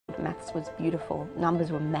Maths was beautiful,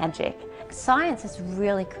 numbers were magic. Science is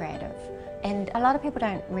really creative, and a lot of people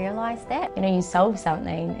don't realise that. You know, you solve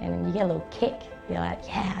something and you get a little kick. You're like,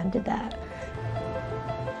 yeah, I did that.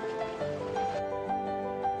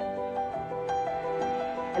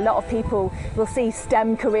 A lot of people will see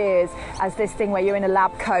STEM careers as this thing where you're in a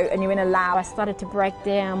lab coat and you're in a lab. I started to break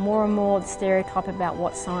down more and more the stereotype about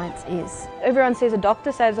what science is. Everyone says a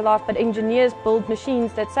doctor saves a life, but engineers build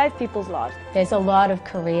machines that save people's lives. There's a lot of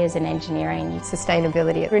careers in engineering,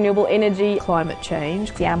 sustainability, renewable energy, climate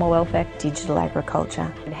change, the animal welfare, digital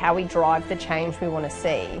agriculture. And how we drive the change we want to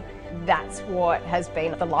see, that's what has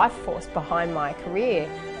been the life force behind my career.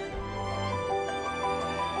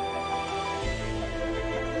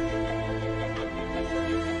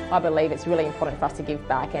 I believe it's really important for us to give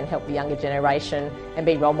back and help the younger generation and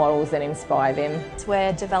be role models and inspire them.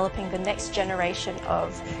 We're developing the next generation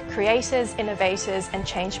of creators, innovators and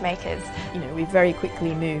change makers. You know, we very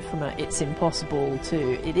quickly moved from a it's impossible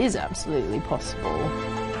to it is absolutely possible.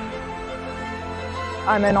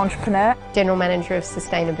 I'm an entrepreneur. General Manager of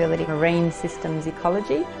Sustainability, Marine Systems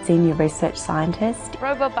Ecology, Senior Research Scientist,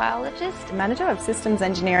 Robobiologist, Manager of Systems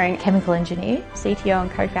Engineering, Chemical Engineer, CTO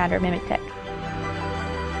and co-founder of Mimic Tech.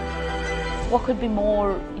 What could be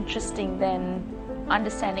more interesting than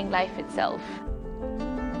understanding life itself?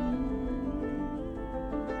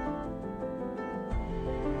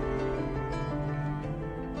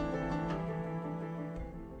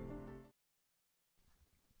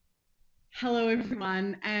 Hello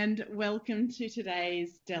everyone and welcome to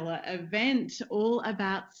today's STELR event, all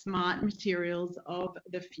about smart materials of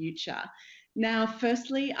the future. Now,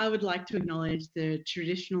 firstly, I would like to acknowledge the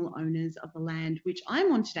traditional owners of the land which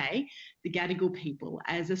I'm on today, the Gadigal people,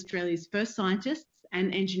 as Australia's first scientists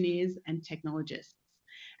and engineers and technologists,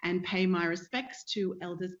 and pay my respects to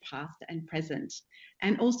elders past and present.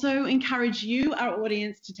 And also encourage you, our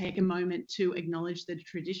audience, to take a moment to acknowledge the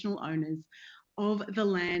traditional owners of the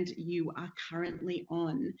land you are currently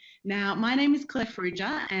on. Now, my name is Claire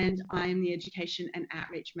Fruja and I am the Education and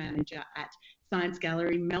Outreach Manager at Science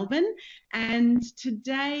Gallery Melbourne, and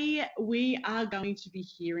today we are going to be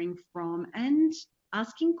hearing from and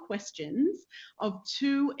asking questions of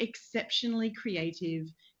two exceptionally creative,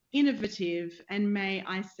 innovative and, may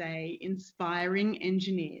I say, inspiring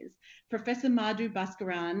engineers, Professor Madhu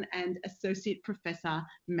Bhaskaran and Associate Professor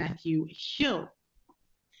Matthew Hill.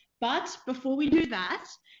 But before we do that,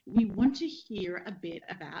 we want to hear a bit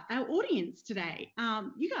about our audience today,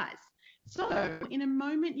 you guys. So in a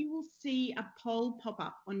moment, you will see a poll pop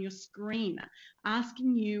up on your screen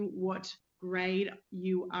asking you what grade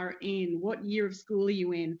you are in, what year of school are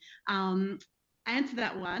you in. Answer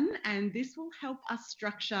that one, and this will help us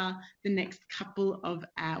structure the next couple of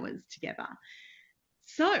hours together.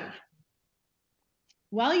 So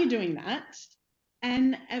while you're doing that,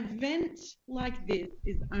 an event like this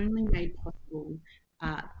is only made possible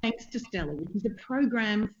thanks to STELR, which is a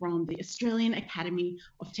program from the Australian Academy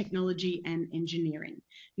of Technology and Engineering.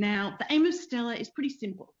 Now, the aim of STELR is pretty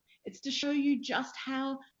simple. It's to show you just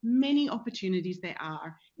how many opportunities there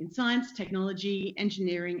are in science, technology,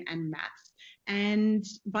 engineering, and maths. And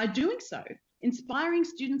by doing so, inspiring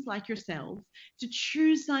students like yourselves to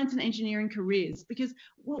choose science and engineering careers, because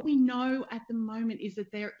what we know at the moment is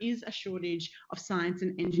that there is a shortage of science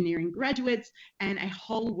and engineering graduates and a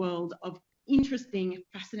whole world of interesting,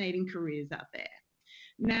 fascinating careers out there.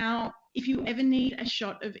 Now, if you ever need a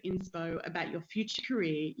shot of inspo about your future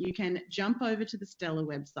career, you can jump over to the STELR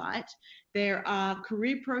website. There are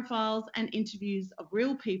career profiles and interviews of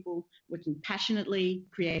real people working passionately,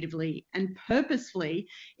 creatively, and purposefully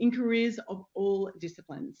in careers of all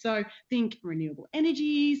disciplines. So think renewable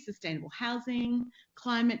energy, sustainable housing,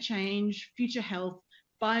 climate change, future health,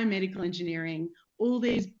 biomedical engineering, all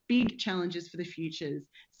these big challenges for the futures.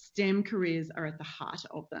 STEM careers are at the heart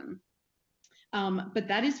of them. But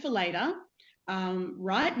that is for later.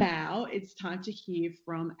 Right now, it's time to hear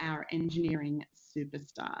from our engineering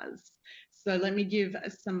superstars. So let me give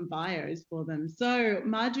some bios for them. So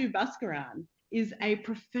Madhu Bhaskaran is a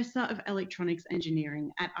Professor of Electronics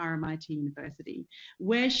Engineering at RMIT University,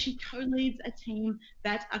 where she co-leads a team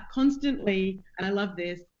that are constantly, and I love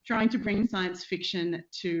this, trying to bring science fiction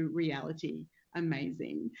to reality.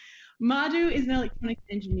 Amazing. Madhu is an electronics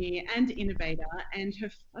engineer and innovator, and her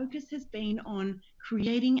focus has been on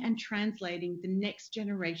creating and translating the next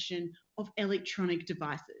generation of electronic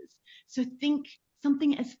devices. So think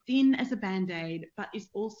something as thin as a Band-Aid, but is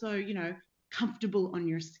also, you know, comfortable on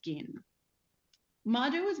your skin.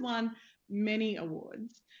 Madhu has won many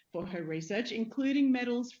awards for her research, including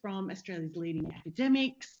medals from Australia's leading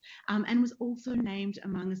academics, and was also named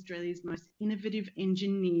among Australia's most innovative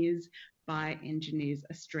engineers by Engineers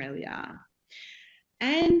Australia.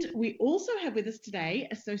 And we also have with us today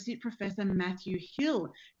Associate Professor Matthew Hill,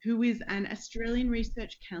 who is an Australian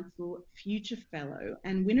Research Council Future Fellow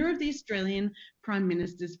and winner of the Australian Prime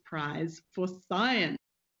Minister's Prize for Science.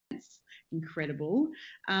 Incredible.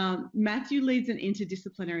 Matthew leads an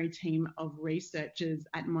interdisciplinary team of researchers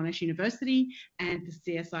at Monash University and the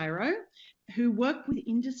CSIRO who work with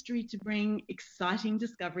industry to bring exciting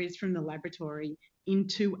discoveries from the laboratory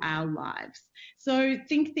into our lives. So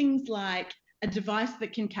think things like a device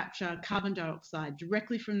that can capture carbon dioxide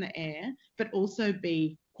directly from the air, but also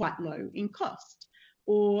be quite low in cost,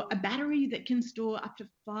 or a battery that can store up to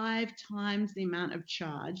 5 times the amount of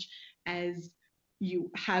charge as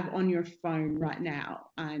you have on your phone right now.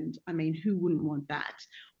 And I mean, who wouldn't want that?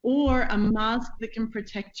 Or a mask that can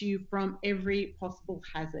protect you from every possible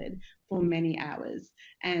hazard for many hours.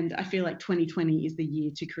 And I feel like 2020 is the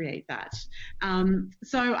year to create that.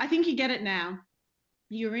 So I think you get it now.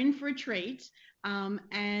 You're in for a treat.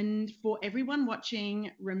 And for everyone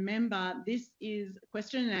watching, remember, this is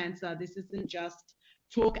question and answer. This isn't just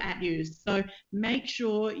talk at you. So make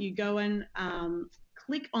sure you go and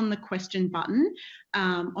click on the question button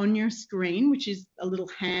on your screen, which is a little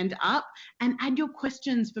hand up, and add your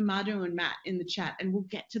questions for Madhu and Matt in the chat, and we'll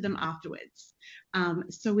get to them afterwards.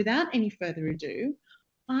 So without any further ado,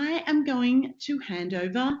 I am going to hand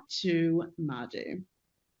over to Madhu.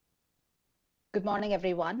 Good morning,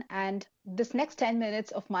 everyone. And this next 10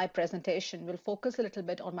 minutes of my presentation will focus a little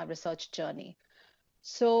bit on my research journey.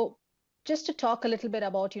 So just to talk a little bit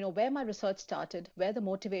about, where my research started, where the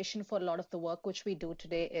motivation for a lot of the work which we do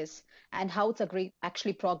today is, and how it's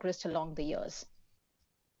actually progressed along the years.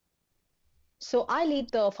 So I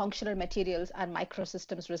lead the Functional Materials and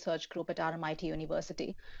Microsystems Research Group at RMIT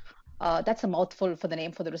University. That's a mouthful for the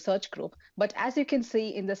name for the research group. But as you can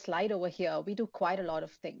see in the slide over here, we do quite a lot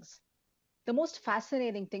of things. The most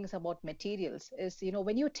fascinating things about materials is,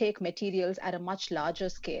 when you take materials at a much larger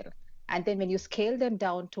scale, and then when you scale them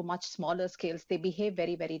down to much smaller scales, they behave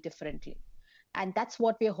very, very differently. And that's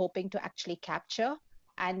what we're hoping to actually capture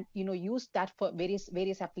and, use that for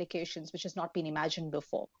various applications, which has not been imagined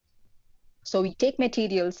before. So we take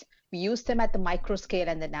materials, we use them at the micro scale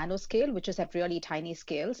and the nano scale, which is at really tiny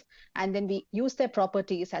scales, and then we use their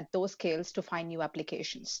properties at those scales to find new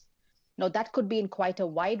applications. Now, that could be in quite a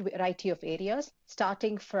wide variety of areas,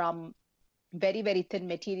 starting from very, very thin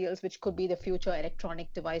materials, which could be the future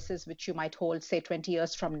electronic devices, which you might hold, say, 20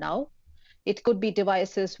 years from now. It could be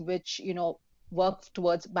devices which, work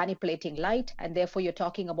towards manipulating light, and therefore you're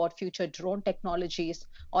talking about future drone technologies,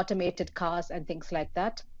 automated cars, and things like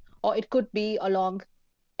that. Or it could be along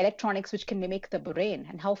electronics which can mimic the brain.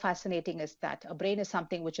 And how fascinating is that? A brain is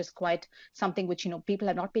something which is quite something which, people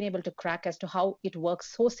have not been able to crack as to how it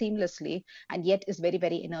works so seamlessly and yet is very,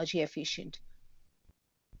 very energy efficient.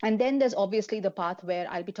 And then there's obviously the path where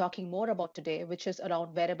I'll be talking more about today, which is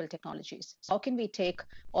around wearable technologies. So how can we take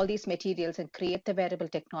all these materials and create the wearable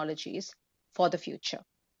technologies for the future?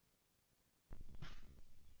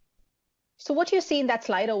 So what you see in that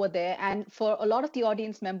slide over there, and for a lot of the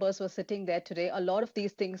audience members who are sitting there today, a lot of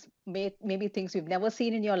these things may be things you've never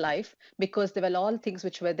seen in your life, because they were all things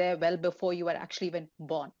which were there well before you were actually even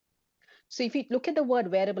born. So if you look at the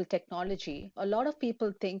word wearable technology, a lot of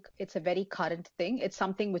people think it's a very current thing. It's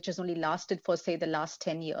something which has only lasted for, say, the last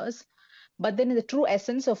 10 years. But then in the true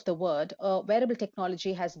essence of the word, wearable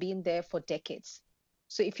technology has been there for decades.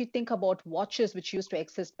 So if you think about watches which used to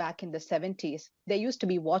exist back in the 70s, there used to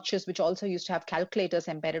be watches which also used to have calculators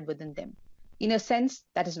embedded within them. In a sense,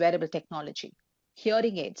 that is wearable technology.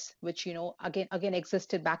 Hearing aids, which again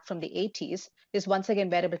existed back from the 80s, is once again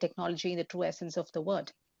wearable technology in the true essence of the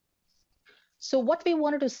word. So what we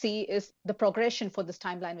wanted to see is the progression for this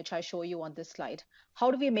timeline, which I show you on this slide.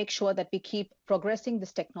 How do we make sure that we keep progressing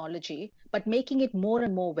this technology, but making it more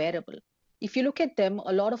and more wearable? If you look at them,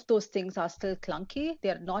 a lot of those things are still clunky.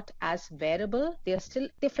 They're not as wearable.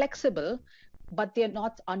 They're flexible, but they're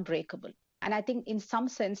not unbreakable. And I think in some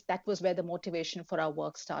sense, that was where the motivation for our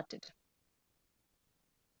work started.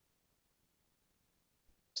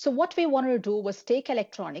 So what we wanted to do was take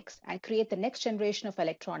electronics and create the next generation of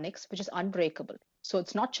electronics, which is unbreakable. So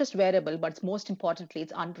it's not just wearable, but most importantly,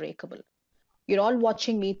 it's unbreakable. You're all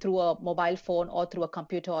watching me through a mobile phone or through a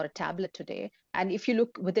computer or a tablet today. And if you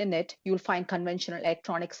look within it, you'll find conventional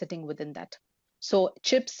electronics sitting within that. So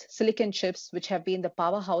chips, silicon chips, which have been the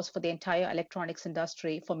powerhouse for the entire electronics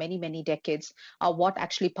industry for many, many decades, are what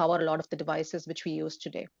actually power a lot of the devices which we use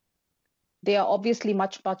today. They are obviously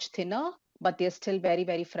much, much thinner, but they're still very,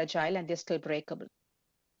 very fragile and they're still breakable.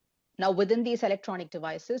 Now, within these electronic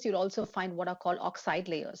devices, you'll also find what are called oxide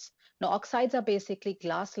layers, Now, oxides are basically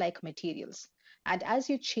glass-like materials. And as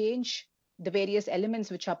you change the various elements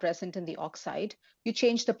which are present in the oxide, you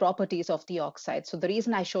change the properties of the oxide. So the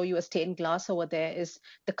reason I show you a stained glass over there is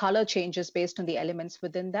the color changes based on the elements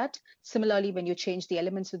within that. Similarly, when you change the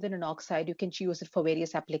elements within an oxide, you can use it for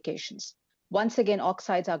various applications. Once again,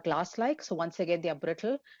 oxides are glass-like. So once again, they are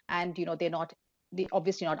brittle and they're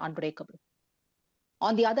obviously not unbreakable.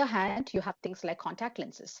 On the other hand, you have things like contact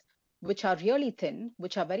lenses, which are really thin,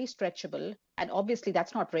 which are very stretchable, and obviously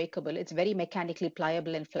that's not breakable. It's very mechanically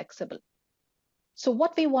pliable and flexible. So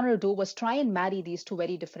what we wanted to do was try and marry these two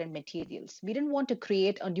very different materials. We didn't want to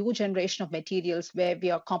create a new generation of materials where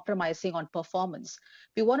we are compromising on performance.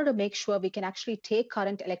 We wanted to make sure we can actually take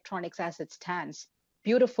current electronics as it stands,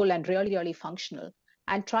 beautiful and really, really functional,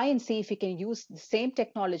 and try and see if we can use the same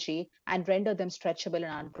technology and render them stretchable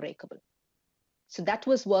and unbreakable. So that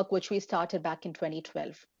was work which we started back in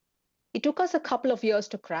 2012. It took us a couple of years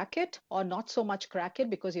to crack it, or not so much crack it,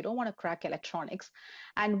 because you don't want to crack electronics.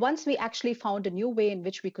 And once we actually found a new way in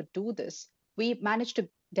which we could do this, we managed to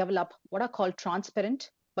develop what are called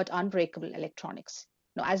transparent but unbreakable electronics.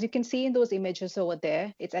 Now, as you can see in those images over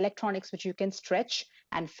there, it's electronics which you can stretch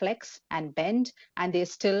and flex and bend, and they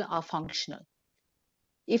still are functional.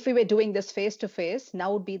 If we were doing this face to face,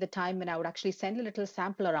 now would be the time when I would actually send a little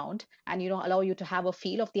sample around and allow you to have a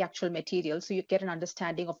feel of the actual material so you get an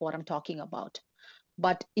understanding of what I'm talking about.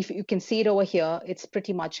 But if you can see it over here, it's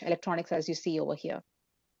pretty much electronics as you see over here.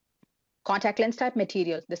 Contact lens type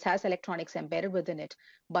material, this has electronics embedded within it.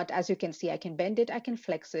 But as you can see, I can bend it, I can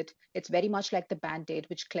flex it. It's very much like the Band-Aid,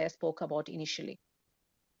 which Claire spoke about initially.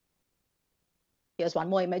 Here's one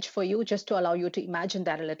more image for you, just to allow you to imagine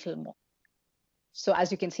that a little more. So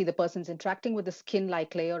as you can see, the person's interacting with the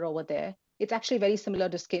skin-like layer over there. It's actually very similar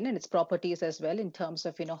to skin and its properties as well in terms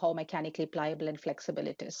of how mechanically pliable and flexible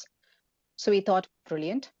it is. So we thought,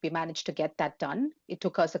 brilliant, we managed to get that done. It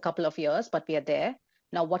took us a couple of years, but we are there.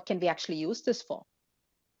 Now, what can we actually use this for?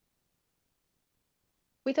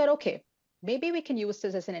 We thought, okay, maybe we can use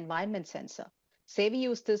this as an environment sensor. Say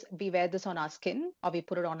we wear this on our skin, or we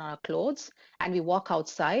put it on our clothes, and we walk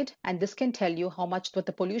outside, and this can tell you what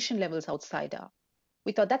the pollution levels outside are.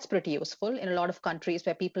 We thought that's pretty useful in a lot of countries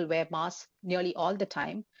where people wear masks nearly all the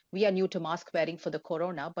time. We are new to mask wearing for the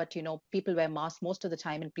corona, but people wear masks most of the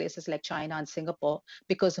time in places like China and Singapore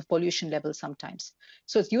because of pollution levels sometimes.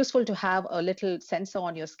 So it's useful to have a little sensor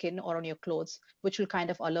on your skin or on your clothes, which will kind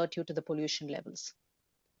of alert you to the pollution levels.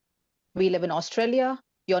 We live in Australia.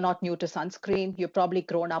 You're not new to sunscreen. You've probably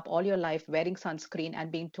grown up all your life wearing sunscreen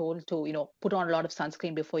and being told to, put on a lot of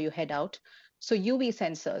sunscreen before you head out. So UV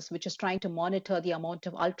sensors, which is trying to monitor the amount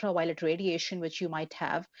of ultraviolet radiation which you might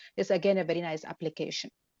have, is again a very nice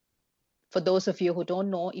application. For those of you who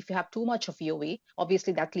don't know, if you have too much of UV,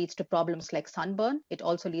 obviously that leads to problems like sunburn. It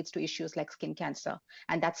also leads to issues like skin cancer.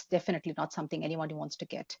 And that's definitely not something anyone wants to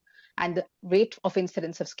get. And the rate of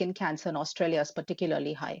incidence of skin cancer in Australia is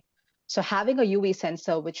particularly high. So having a UV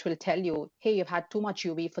sensor which will tell you, hey, you've had too much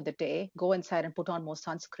UV for the day, go inside and put on more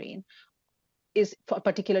sunscreen, is a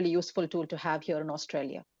particularly useful tool to have here in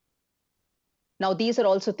Australia. Now, these are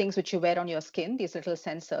also things which you wear on your skin, these little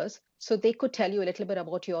sensors. So they could tell you a little bit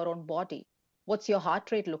about your own body. What's your heart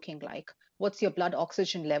rate looking like? What's your blood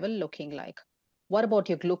oxygen level looking like? What about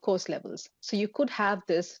your glucose levels? So you could have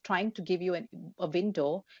this trying to give you a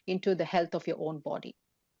window into the health of your own body.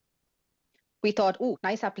 We thought, oh,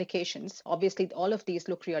 nice applications. Obviously, all of these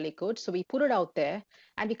look really good. So we put it out there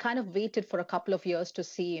and we kind of waited for a couple of years to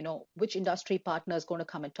see, which industry partner is going to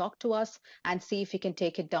come and talk to us and see if we can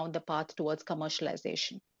take it down the path towards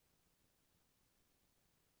commercialization.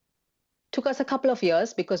 Took us a couple of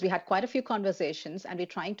years because we had quite a few conversations and we're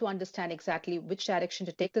trying to understand exactly which direction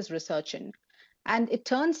to take this research in. And it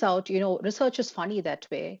turns out, research is funny that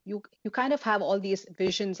way. You kind of have all these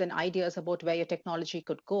visions and ideas about where your technology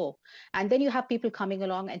could go. And then you have people coming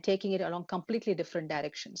along and taking it along completely different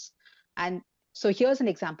directions. And so here's an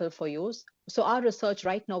example for you. So our research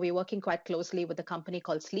right now, we're working quite closely with a company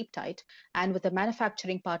called SleepTight and with a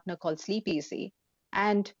manufacturing partner called SleepEasy.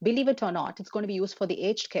 And believe it or not, it's going to be used for the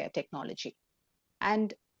aged care technology.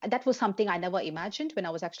 And that was something I never imagined when I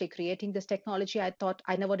was actually creating this technology.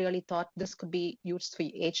 I never really thought this could be used for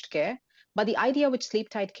aged care. But the idea which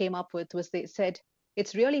SleepTight came up with was they said,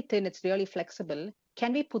 it's really thin, it's really flexible.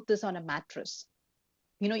 Can we put this on a mattress?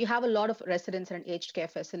 You have a lot of residents in an aged care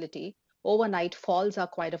facility. Overnight falls are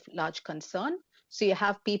quite a large concern. So you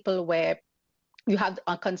have people where you have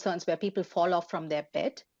concerns where people fall off from their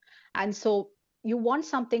bed. And so you want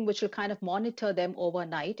something which will kind of monitor them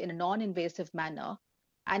overnight in a non-invasive manner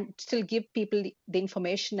and still give people the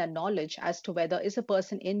information and knowledge as to whether is a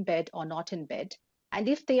person in bed or not in bed. And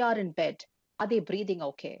if they are in bed, are they breathing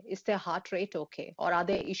okay? Is their heart rate okay? Or are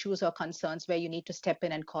there issues or concerns where you need to step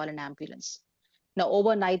in and call an ambulance? Now,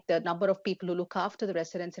 overnight, the number of people who look after the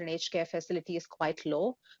residents in an aged care facility is quite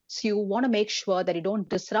low. So you want to make sure that you don't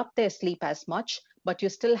disrupt their sleep as much, but you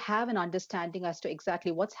still have an understanding as to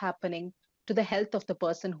exactly what's happening to the health of the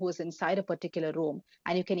person who is inside a particular room,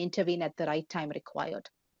 and you can intervene at the right time required.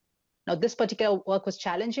 Now, this particular work was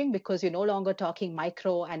challenging because you're no longer talking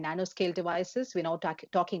micro and nanoscale devices. We're now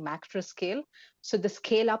talking macro scale. So the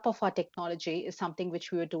scale up of our technology is something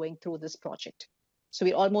which we were doing through this project. So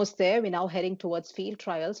we're almost there. We're now heading towards field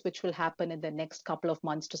trials, which will happen in the next couple of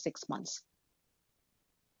months to 6 months.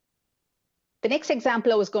 The next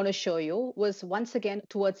example I was going to show you was once again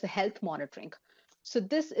towards the health monitoring. So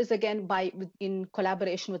this is again in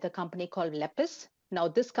collaboration with a company called Lepis. Now,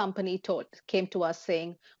 this company came to us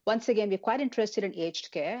saying, once again, we're quite interested in aged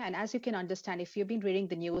care. And as you can understand, if you've been reading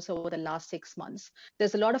the news over the last 6 months,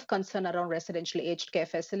 there's a lot of concern around residential aged care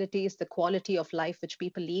facilities, the quality of life which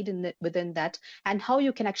people lead within that, and how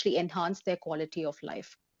you can actually enhance their quality of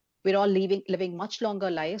life. We're all living much longer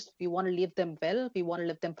lives. We want to live them well. We want to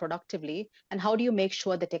live them productively. And how do you make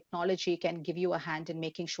sure the technology can give you a hand in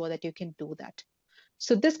making sure that you can do that?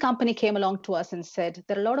 So this company came along to us and said,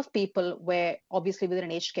 there are a lot of people where obviously within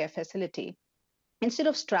an aged care facility, instead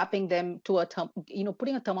of strapping them to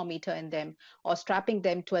putting a thermometer in them or strapping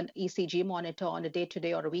them to an ECG monitor on a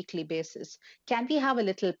day-to-day or a weekly basis, can we have a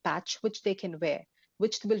little patch which they can wear,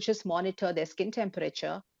 which will just monitor their skin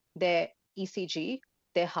temperature, their ECG,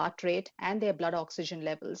 their heart rate, and their blood oxygen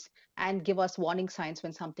levels, and give us warning signs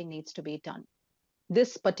when something needs to be done.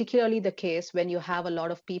 This particularly the case when you have a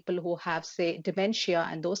lot of people who have, say, dementia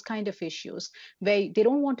and those kind of issues, where they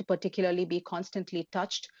don't want to particularly be constantly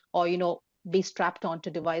touched or, be strapped onto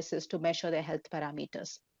devices to measure their health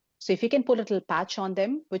parameters. So if you can put a little patch on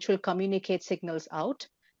them, which will communicate signals out,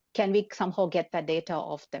 can we somehow get that data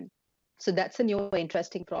off them? So that's a new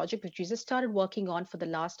interesting project, which we just started working on for the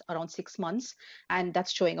last around 6 months, and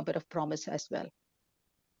that's showing a bit of promise as well.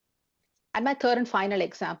 And my third and final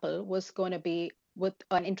example was going to be with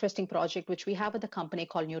an interesting project which we have with a company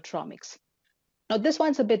called Nutromics. Now, this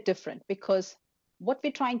one's a bit different because what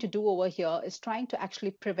we're trying to do over here is trying to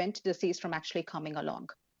actually prevent disease from actually coming along.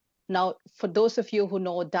 Now, for those of you who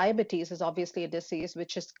know, diabetes is obviously a disease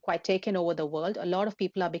which is quite taken over the world. A lot of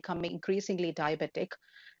people are becoming increasingly diabetic.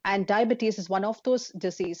 And diabetes is one of those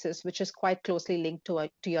diseases which is quite closely linked to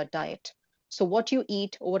your diet. So what you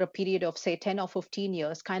eat over a period of, say, 10 or 15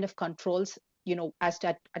 years kind of controls as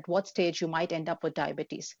to at what stage you might end up with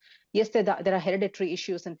diabetes. Yes, there are hereditary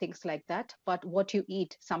issues and things like that, but what you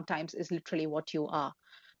eat sometimes is literally what you are.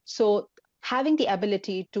 So having the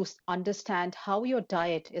ability to understand how your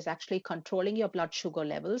diet is actually controlling your blood sugar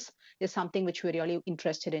levels is something which we're really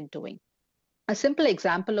interested in doing. A simple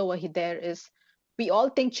example over there is, we all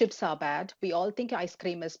think chips are bad. We all think ice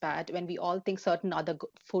cream is bad when we all think certain other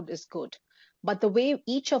food is good. But the way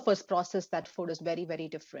each of us process that food is very, very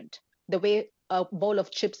different. The way a bowl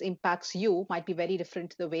of chips impacts you might be very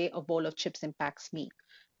different to the way a bowl of chips impacts me.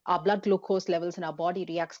 Our blood glucose levels in our body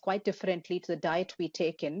reacts quite differently to the diet we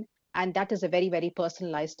take in. And that is a very, very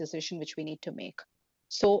personalized decision which we need to make.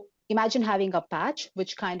 So imagine having a patch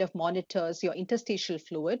which kind of monitors your interstitial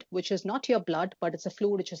fluid, which is not your blood, but it's a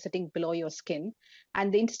fluid which is sitting below your skin.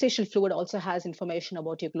 And the interstitial fluid also has information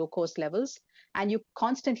about your glucose levels. And you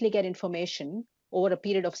constantly get information over a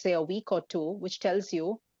period of, say, a week or two, which tells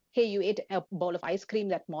you, hey, you ate a bowl of ice cream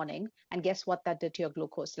that morning, and guess what that did to your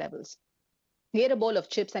glucose levels? You ate a bowl of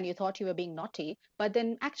chips and you thought you were being naughty, but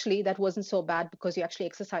then actually that wasn't so bad because you actually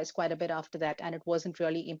exercised quite a bit after that and it wasn't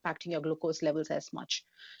really impacting your glucose levels as much.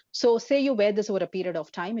 So say you wear this over a period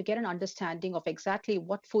of time, you get an understanding of exactly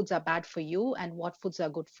what foods are bad for you and what foods are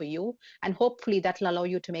good for you. And hopefully that will allow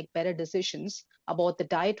you to make better decisions about the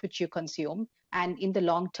diet which you consume and in the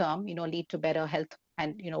long term, lead to better health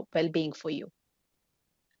and, well-being for you.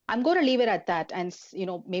 I'm going to leave it at that and,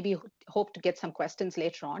 maybe hope to get some questions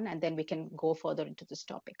later on, and then we can go further into this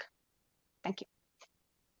topic. Thank you.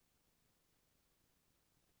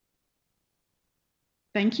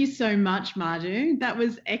 Thank you so much, Madhu. That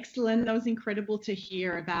was excellent. That was incredible to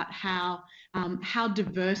hear about how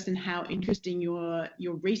diverse and how interesting your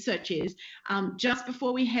research is. Just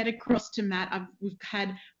before we head across to Matt, we've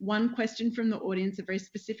had one question from the audience, a very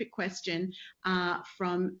specific question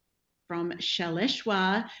from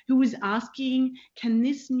Shaleshwar, who was asking, can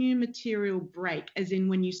this new material break? As in,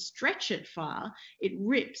 when you stretch it far, it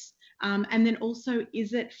rips. And then also,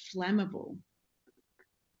 is it flammable?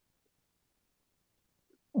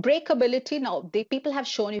 Breakability, now, people have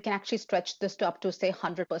shown you can actually stretch this to up to, say,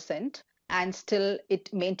 100%, and still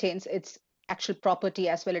it maintains its actual property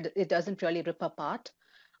as well. It doesn't really rip apart.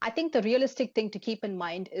 I think the realistic thing to keep in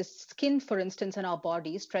mind is skin, for instance, in our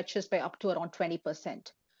body stretches by up to around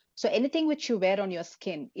 20%. So anything which you wear on your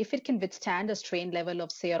skin, if it can withstand a strain level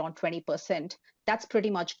of say around 20%, that's pretty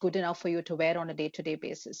much good enough for you to wear on a day-to-day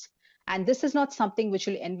basis. And this is not something which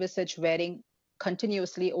you'll envisage wearing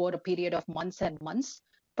continuously over a period of months and months.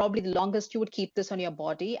 Probably the longest you would keep this on your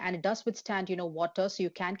body, and it does withstand, water, so you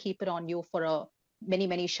can keep it on you for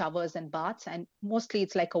many showers and baths, and mostly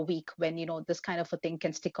it's like a week when this kind of a thing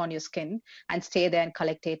can stick on your skin and stay there and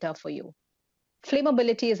collect data for you.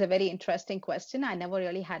 Flammability is a very interesting question. I never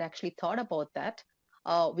really had actually thought about that.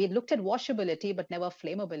 We looked at washability but never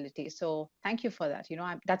flammability, so thank you for that.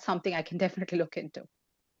 That's something I can definitely look into.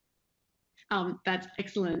 That's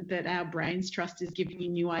excellent that our Brains Trust is giving you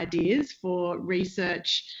new ideas for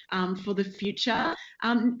research for the future.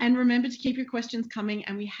 And remember to keep your questions coming,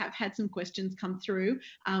 and we have had some questions come through,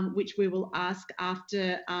 which we will ask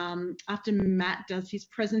after Matt does his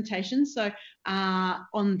presentation. So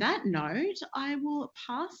on that note, I will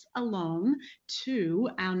pass along to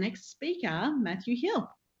our next speaker, Matthew Hill.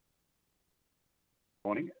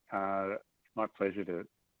 Morning. It's my pleasure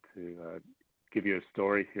to give you a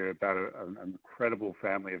story here about an incredible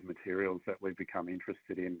family of materials that we've become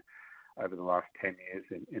interested in over the last 10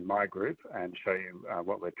 years in my group, and show you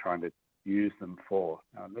what we're trying to use them for.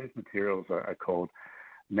 These materials are called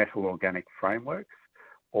metal organic frameworks,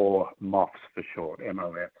 or MOFs for short,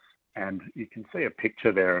 MOFs. And you can see a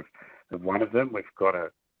picture there of one of them. We've got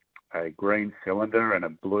a green cylinder and a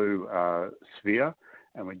blue sphere,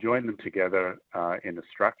 and we join them together in a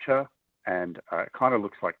structure, and it kind of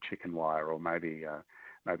looks like chicken wire, or maybe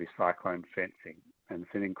cyclone fencing. And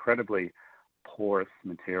it's an incredibly porous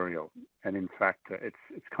material, and in fact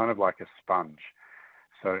it's kind of like a sponge.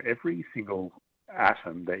 So every single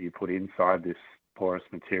atom that you put inside this porous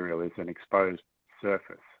material is an exposed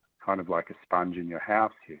surface, kind of like a sponge in your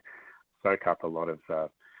house. You soak up a lot of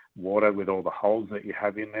water with all the holes that you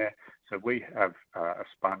have in there. So we have a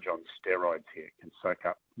sponge on steroids here. It can soak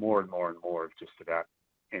up more and more and more of just about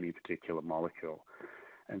any particular molecule.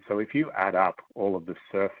 And so if you add up all of the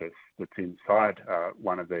surface that's inside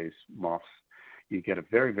one of these MOFs, you get a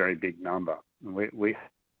very, very big number. And we have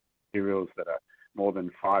materials that are more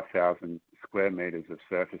than 5,000 square meters of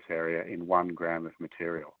surface area in 1 gram of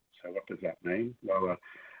material. So what does that mean? Well, a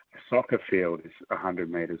soccer field is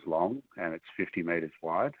 100 meters long and it's 50 meters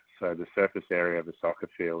wide. So the surface area of a soccer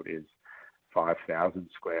field is 5,000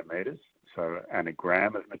 square meters. So, and a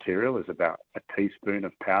gram of material is about a teaspoon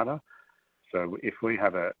of powder. So if we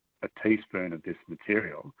have a teaspoon of this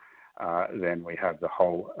material, then we have the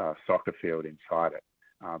whole soccer field inside it.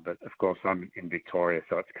 But of course, I'm in Victoria,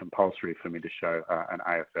 so it's compulsory for me to show an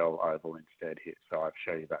AFL oval instead here. So I've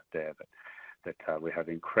shown you that there, that we have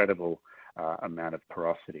incredible amount of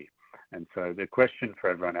porosity. And so the question for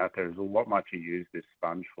everyone out there is, well, what might you use this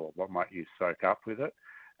sponge for? What might you soak up with it?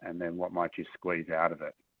 And then what might you squeeze out of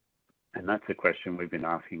it? And that's a question we've been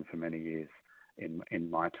asking for many years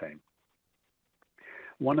in my team.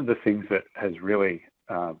 One of the things that has really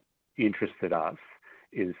interested us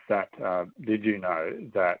is that, did you know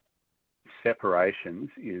that separations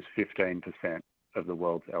use 15% of the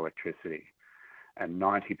world's electricity, and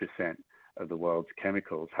 90% of the world's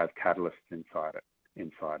chemicals have catalysts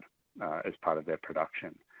inside as part of their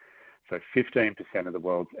production. So 15% of the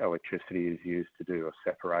world's electricity is used to do a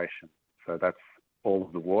separation. So that's all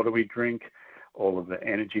of the water we drink, all of the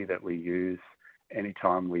energy that we use.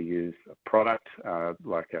 Anytime we use a product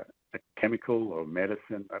like a chemical or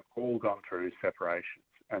medicine, they've all gone through separations,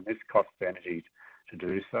 and this costs energy to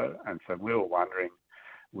do so. And so we were wondering,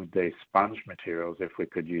 with these sponge materials, if we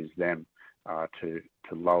could use them to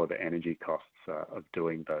lower the energy costs of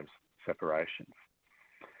doing those separations.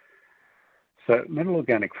 So metal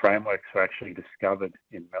organic frameworks were actually discovered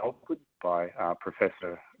in Melbourne by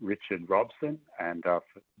Professor Richard Robson, and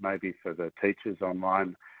maybe for the teachers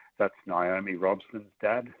online, that's Naomi Robson's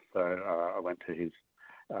dad. So I went to his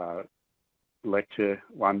lecture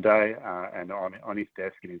one day, and on his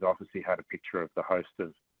desk in his office he had a picture of the host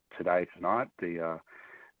of Today Tonight, the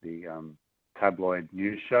tabloid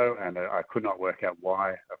news show, and I could not work out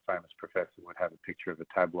why a famous professor would have a picture of a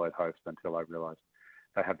tabloid host until I realised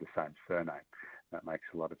they have the same surname. That makes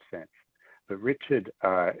a lot of sense. But Richard,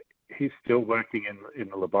 he's still working in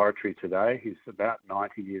the laboratory today. He's about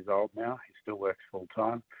 90 years old now. He still works full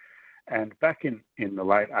time. And back in the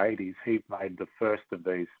late 80s, he made the first of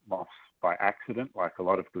these MOFs by accident, like a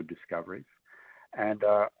lot of good discoveries. And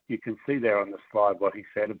you can see there on the slide what he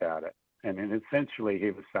said about it. And then essentially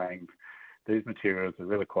he was saying these materials are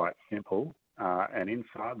really quite simple, and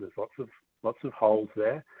inside there's lots of holes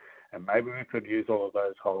there, And maybe we could use all of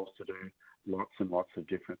those holes to do lots and lots of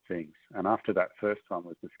different things. And after that first one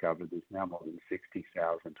was discovered, there's now more than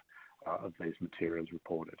 60,000 of these materials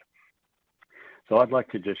reported. So I'd like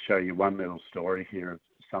to just show you one little story here of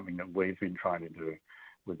something that we've been trying to do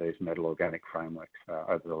with these metal organic frameworks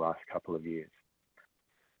over the last couple of years.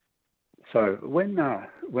 So when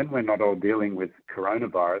we're not all dealing with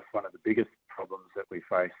coronavirus, one of the biggest problems that we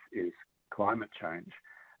face is climate change.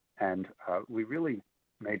 And we really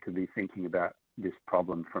need to be thinking about this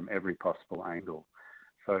problem from every possible angle.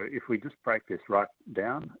 So if we just break this right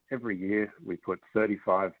down, every year we put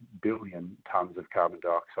 35 billion tonnes of carbon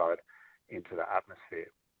dioxide into the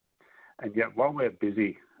atmosphere. And yet while we're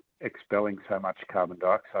busy expelling so much carbon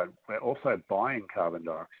dioxide, we're also buying carbon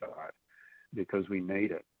dioxide because we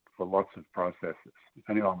need it for lots of processes. If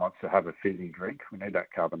anyone wants to have a fizzy drink, we need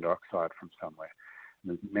that carbon dioxide from somewhere.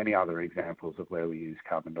 And there's many other examples of where we use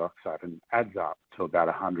carbon dioxide, and it adds up to about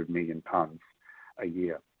 100 million tonnes a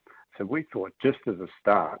year. So we thought, just as a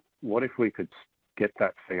start, what if we could get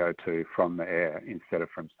that CO2 from the air instead of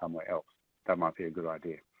from somewhere else? That might be a good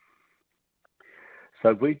idea.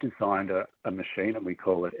 So we designed a machine, and we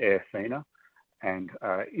call it Air Thena. And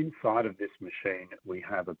inside of this machine, we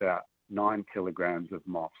have about 9 kilograms of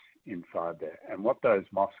moss inside there. And what those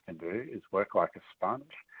moss can do is work like a sponge.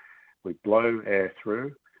 We blow air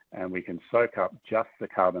through, and we can soak up just the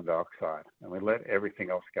carbon dioxide, and we let everything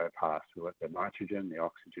else go past. We let the nitrogen, the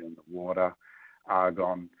oxygen, the water,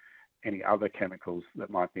 argon, any other chemicals that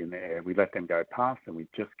might be in the air, we let them go past, and we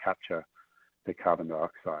just capture the carbon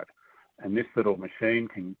dioxide. And this little machine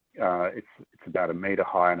can, it's about 1 metre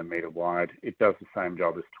high and 1 metre wide. It does the same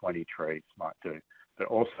job as 20 trees might do, but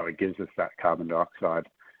also it gives us that carbon dioxide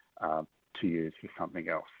to use for something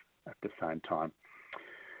else at the same time.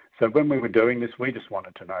 So when we were doing this, we just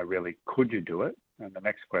wanted to know, really, could you do it? And the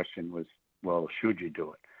next question was, well, should you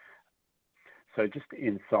do it? So just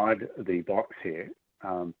inside the box here,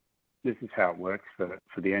 this is how it works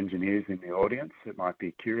for the engineers in the audience that might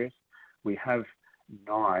be curious. We have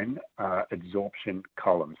 9 adsorption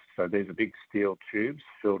columns. So these are big steel tubes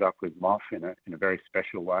filled up with moss in a very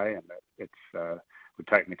special way, and it would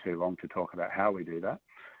take me too long to talk about how we do that.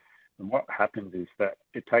 And what happens is that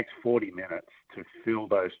it takes 40 minutes to fill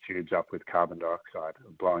those tubes up with carbon dioxide,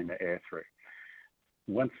 blowing the air through.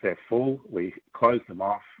 Once they're full, we close them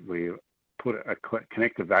off, we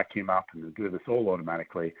connect a vacuum up, and we do this all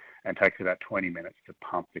automatically, and it takes about 20 minutes to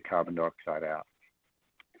pump the carbon dioxide out.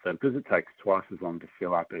 So because it takes twice as long to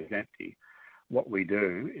fill up as empty, what we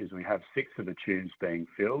do is we have 6 of the tubes being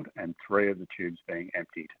filled and 3 of the tubes being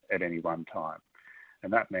emptied at any one time.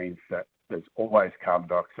 And that means that there's always carbon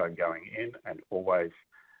dioxide going in and always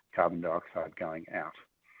carbon dioxide going out.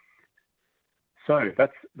 So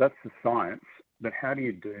that's the science, but how do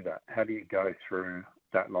you do that? How do you go through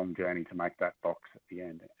that long journey to make that box at the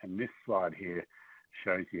end? And this slide here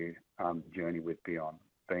shows you the journey we've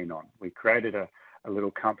been on. We created a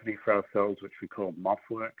little company for ourselves, which we call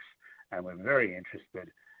MOFWorks, and we're very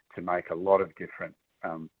interested to make a lot of different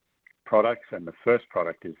products. And the first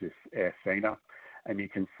product is this Air Thena. And you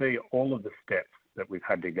can see all of the steps that we've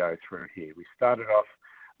had to go through here. We started off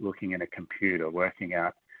looking at a computer, working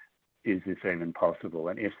out, is this even possible?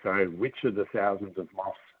 And if so, which of the thousands of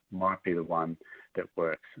moss might be the one that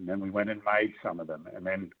works? And then we went and made some of them. And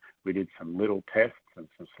then we did some little tests and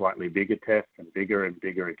some slightly bigger tests and bigger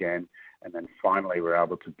again. And then finally, we were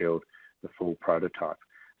able to build the full prototype.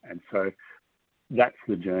 And so that's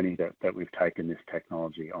the journey that we've taken this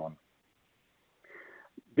technology on.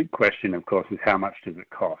 Big question, of course, is how much does it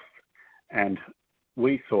cost? And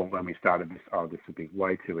we thought when we started this, this would be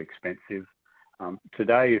way too expensive.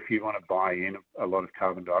 Today, if you want to buy in a lot of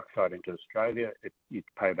carbon dioxide into Australia, you'd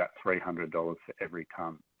pay about $300 for every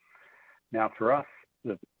tonne. Now, for us,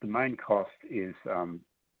 the main cost is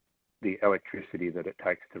the electricity that it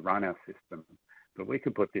takes to run our system, but we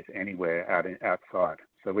could put this anywhere outside.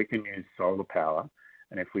 So we can use solar power.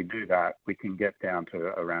 And if we do that, we can get down to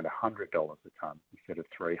around $100 a tonne instead of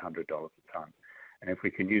 $300 a tonne. And if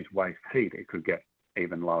we can use waste heat, it could get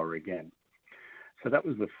even lower again. So that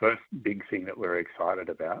was the first big thing that we're excited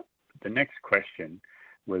about. The next question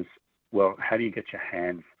was, well, how do you get your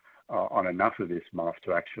hands on enough of this moss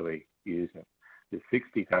to actually use it? There's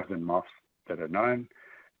 60,000 moss that are known.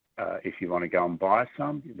 If you want to go and buy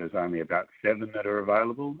some, there's only about 7 that are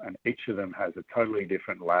available, and each of them has a totally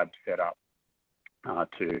different lab set up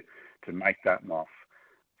to make that moss.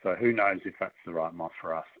 So who knows if that's the right moss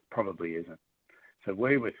for us? Probably isn't. So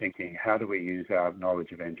we were thinking, how do we use our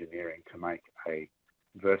knowledge of engineering to make a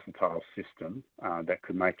versatile system that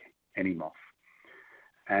could make any moss?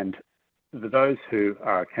 And those who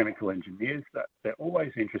are chemical engineers, that they're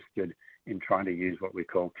always interested in trying to use what we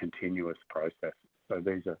call continuous processes. So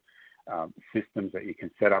these are systems that you can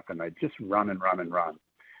set up and they just run and run and run.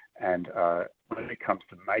 And when it comes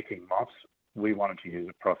to making MOFs, we wanted to use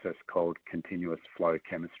a process called continuous flow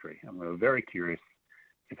chemistry. And we were very curious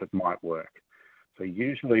if it might work. So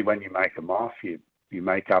usually when you make a MOF, you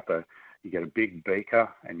get a big beaker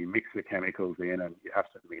and you mix the chemicals in, and you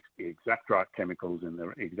have to mix the exact right chemicals in the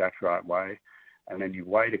exact right way. And then you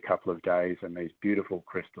wait a couple of days and these beautiful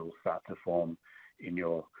crystals start to form in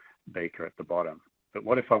your beaker at the bottom. But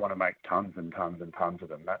what if I want to make tons and tons and tons of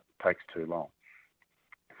them? That takes too long.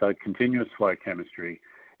 So continuous flow chemistry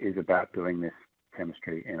is about doing this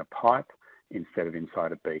chemistry in a pipe instead of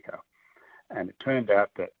inside a beaker. And it turned out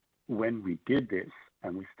that when we did this,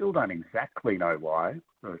 and we still don't exactly know why,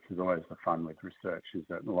 which is always the fun with research, is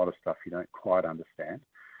that a lot of stuff you don't quite understand.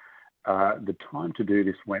 The time to do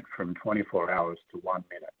this went from 24 hours to 1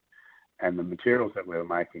 minute. And the materials that we were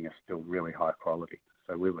making are still really high quality.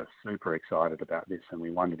 So we were super excited about this, and we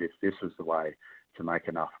wondered if this was the way to make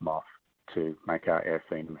enough MOF to make our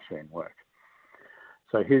air-feeder machine work.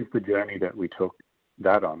 So here's the journey that we took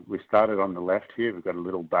that on. We started on the left here. We've got a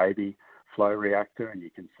little baby flow reactor, and you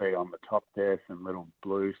can see on the top there some little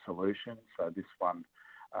blue solutions. So this one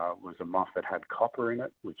was a MOF that had copper in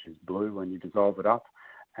it, which is blue when you dissolve it up.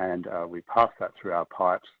 And we passed that through our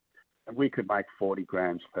pipes, and we could make 40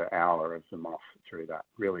 grams per hour of the MOF through that.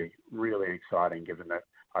 Really, really exciting, given that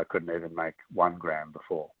I couldn't even make 1 gram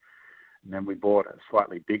before. And then we bought a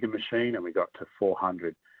slightly bigger machine, and we got to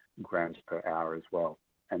 400 grams per hour as well.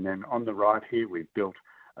 And then on the right here, we built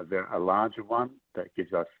a larger one that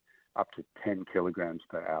gives us up to 10 kilograms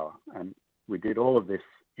per hour. And we did all of this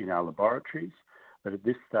in our laboratories, but at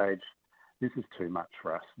this stage, this is too much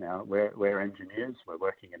for us now. We're engineers, we're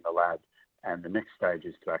working in the lab, and the next stage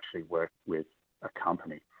is to actually work with a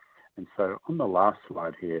company. And so on the last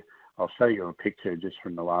slide here, I'll show you a picture just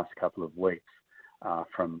from the last couple of weeks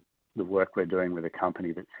from the work we're doing with a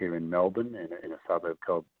company that's here in Melbourne in a suburb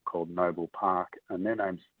called Noble Park, and their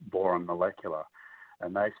name's Boron Molecular.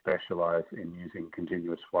 And they specialise in using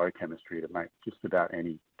continuous flow chemistry to make just about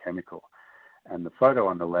any chemical. And the photo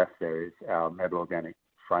on the left there is our metal organic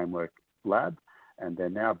framework lab, and they're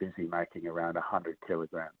now busy making around 100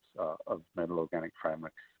 kilograms of metal organic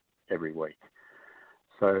frameworks every week.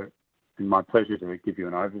 So it's my pleasure to give you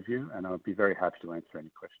an overview, and I'll be very happy to answer any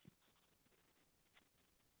questions.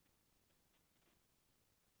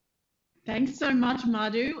 Thanks so much,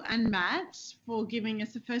 Madhu and Matt, for giving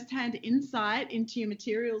us a first-hand insight into your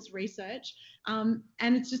materials research. And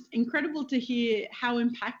it's just incredible to hear how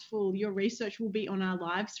impactful your research will be on our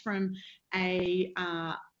lives from a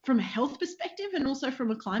health perspective and also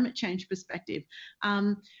from a climate change perspective.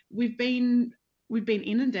 We've been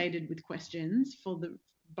inundated with questions for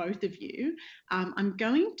both of you. I'm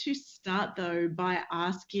going to start though by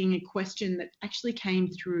asking a question that actually came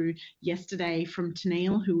through yesterday from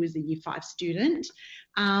Tennille, who is a Year 5 student.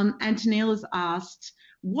 And Tennille has asked,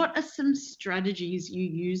 what are some strategies you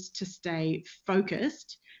use to stay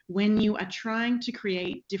focused when you are trying to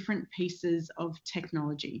create different pieces of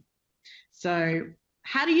technology? So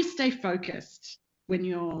how do you stay focused when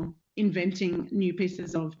you're inventing new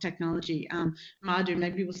pieces of technology? Madhu,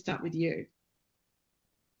 maybe we'll start with you.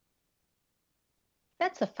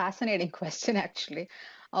 That's a fascinating question, actually.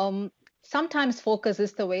 Sometimes focus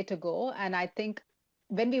is the way to go. And I think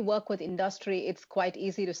when we work with industry, it's quite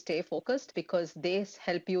easy to stay focused because they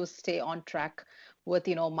help you stay on track with,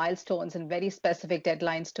 milestones and very specific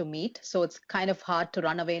deadlines to meet. So it's kind of hard to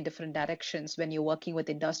run away in different directions when you're working with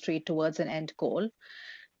industry towards an end goal.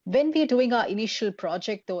 When we're doing our initial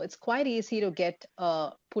project, though, it's quite easy to get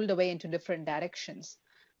pulled away into different directions.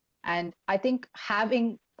 And I think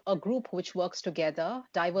having a group which works together,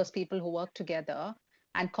 diverse people who work together,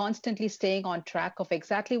 and constantly staying on track of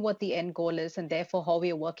exactly what the end goal is and therefore how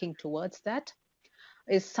we are working towards that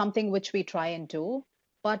is something which we try and do.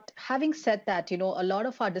 But having said that, a lot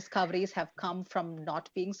of our discoveries have come from not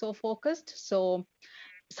being so focused. So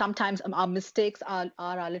sometimes our mistakes are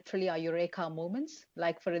literally our eureka moments.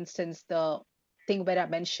 Like, for instance, the thing where I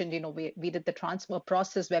mentioned, we did the transfer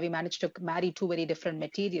process where we managed to marry 2 very different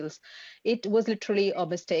materials. It was literally a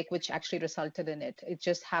mistake which actually resulted in it. It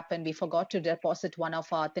just happened. We forgot to deposit one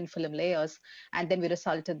of our thin film layers, and then we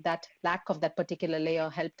resulted that lack of that particular layer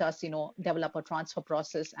helped us, develop a transfer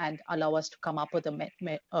process and allow us to come up with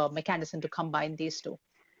a mechanism to combine these two.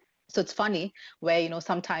 So it's funny where,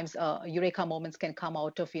 sometimes eureka moments can come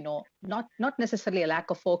out of, not necessarily a lack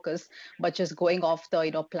of focus, but just going off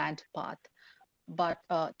the, planned path. But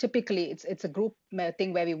typically, it's a group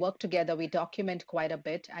thing where we work together, we document quite a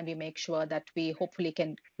bit, and we make sure that we hopefully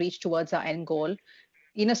can reach towards our end goal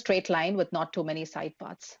in a straight line with not too many side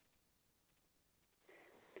paths.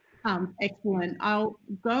 Excellent. I'll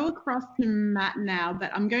go across to Matt now,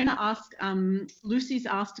 but I'm going to ask, Lucy's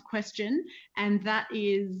asked a question, and that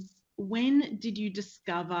is, when did you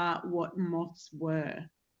discover what moths were?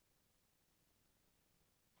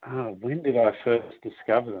 When did I first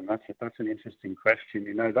discover them? That's an interesting question.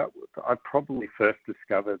 You know, I probably first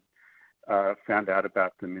found out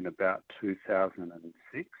about them in about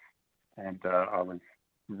 2006, and I was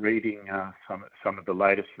reading some of the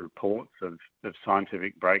latest reports of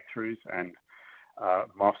scientific breakthroughs, and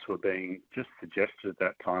moths were being just suggested at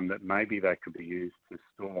that time that maybe they could be used to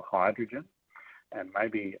store hydrogen, and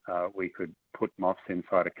maybe we could put moths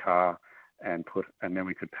inside a car and then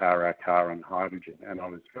we could power our car on hydrogen. And I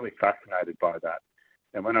was really fascinated by that.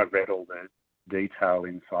 And when I read all the detail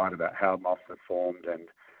inside about how moths are formed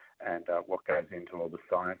and what goes into all the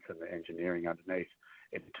science and the engineering underneath,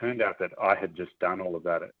 it turned out that I had just done all of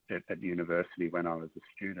that at university when I was a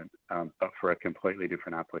student, but for a completely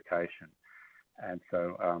different application. And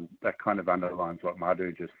so that kind of underlines what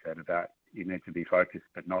Madhu just said about you need to be focused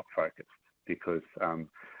but not focused, because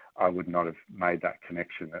I would not have made that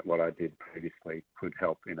connection that what I did previously could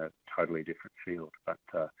help in a totally different field. But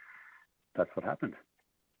that's what happened.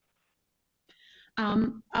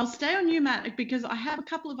 I'll stay on you, Matt, because I have a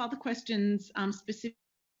couple of other questions specific.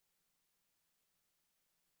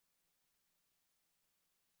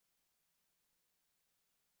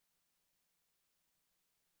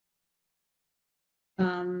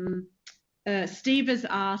 Steve has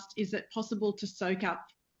asked, is it possible to soak up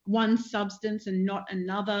one substance and not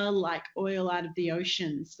another, like oil out of the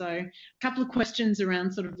ocean? So a couple of questions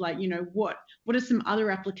around sort of like, you know, what are some other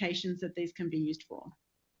applications that these can be used for?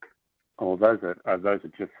 Oh, those are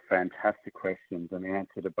just fantastic questions, and the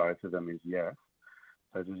answer to both of them is yes.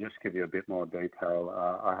 So to just give you a bit more detail,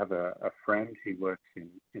 I have a friend, he works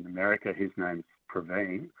in America, his name's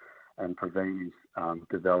Praveen, and Praveen is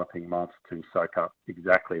developing moths to soak up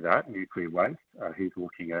exactly that, nuclear waste. He's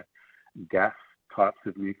looking at gas types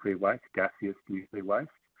of nuclear waste, gaseous nuclear waste,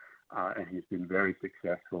 and he's been very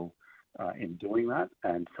successful in doing that.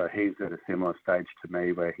 And so he's at a similar stage to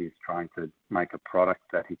me where he's trying to make a product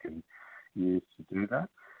that he can use to do that.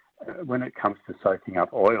 When it comes to soaking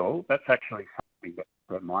up oil, that's actually something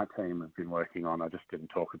that my team have been working on. I just didn't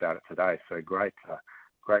talk about it today. So great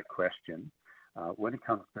question. When it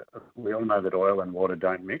comes to, we all know that oil and water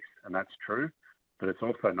don't mix, and that's true, but it's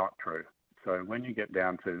also not true. So when you get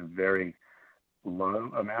down to very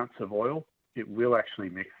low amounts of oil, it will actually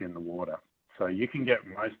mix in the water. So you can get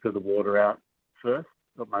most of the water out first,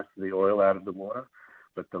 or most of the oil out of the water,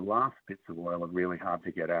 but the last bits of oil are really hard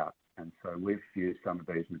to get out. And so we've used some of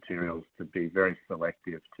these materials to be very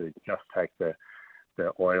selective, to just take the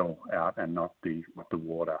oil out and not the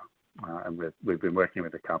water. And we've been working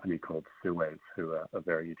with a company called Suez, who are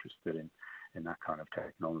very interested in that kind of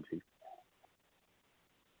technology.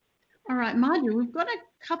 All right, Madhu, we've got a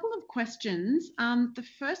couple of questions. The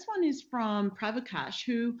first one is from Pravakash,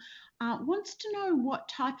 who wants to know what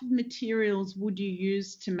type of materials would you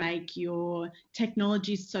use to make your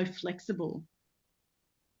technologies so flexible?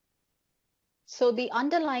 So the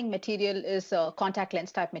underlying material is a contact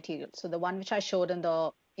lens type material. So the one which I showed in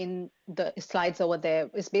the slides over there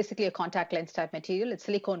is basically a contact lens type material. It's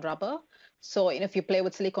silicone rubber. So if you play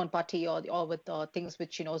with silicone putty or with things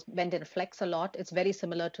which bend and flex a lot, it's very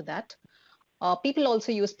similar to that. People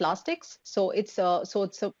also use plastics. So it's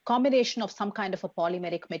a combination of some kind of a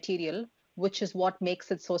polymeric material, which is what makes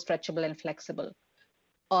it so stretchable and flexible.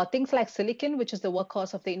 Things like silicon, which is the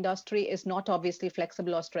workhorse of the industry, is not obviously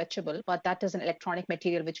flexible or stretchable, but that is an electronic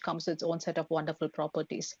material which comes with its own set of wonderful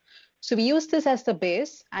properties. So we use this as the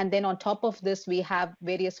base, and then on top of this, we have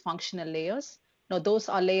various functional layers. Now, those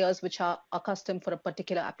are layers which are custom for a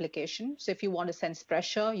particular application. So if you want to sense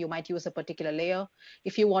pressure, you might use a particular layer.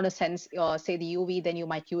 If you want to sense, say, the UV, then you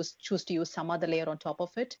might choose to use some other layer on top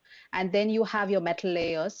of it. And then you have your metal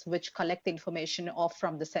layers, which collect the information off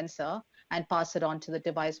from the sensor and pass it on to the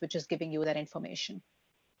device, which is giving you that information.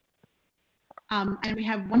 And we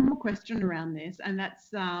have one more question around this, and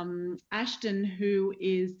that's Ashton, who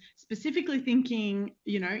is specifically thinking,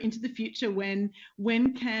 into the future,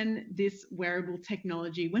 when can this wearable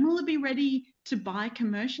technology, when will it be ready to buy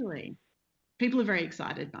commercially? People are very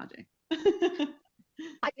excited, Madhu.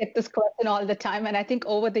 I get this question all the time, and I think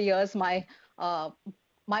over the years, my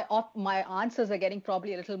answers are getting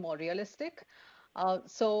probably a little more realistic.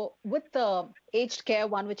 So with the aged care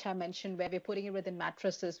one, which I mentioned, where we're putting it within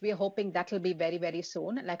mattresses, we're hoping that will be very, very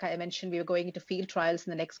soon. Like I mentioned, we are going into field trials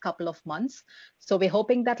in the next couple of months. So we're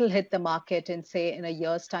hoping that will hit the market in, say, in a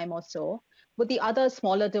year's time or so. With the other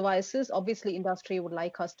smaller devices, obviously industry would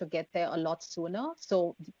like us to get there a lot sooner.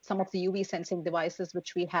 So some of the UV sensing devices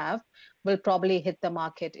which we have will probably hit the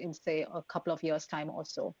market in, say, a couple of years' time or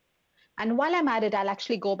so. And while I'm at it, I'll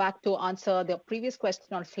actually go back to answer the previous question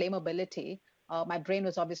on flammability. My brain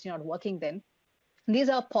was obviously not working then. These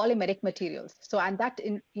are polymeric materials. So, and that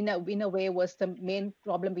in a way was the main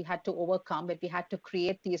problem we had to overcome, but we had to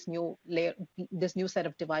create these new this new set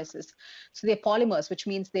of devices. So they're polymers, which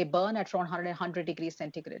means they burn at around 100 degrees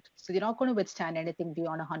centigrade. So they're not going to withstand anything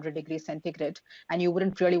beyond 100 degrees centigrade. And you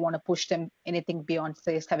wouldn't really want to push them anything beyond,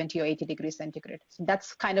 say, 70 or 80 degrees centigrade. So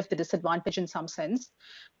that's kind of the disadvantage in some sense,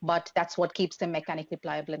 but that's what keeps them mechanically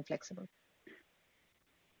pliable and flexible.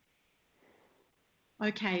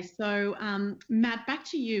 Okay, so Matt, back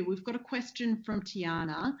to you. We've got a question from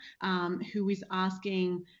Tiana, who is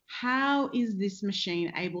asking, how is this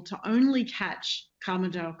machine able to only catch carbon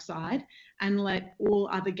dioxide and let all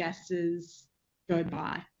other gases go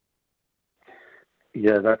by?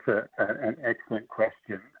 Yeah, that's an excellent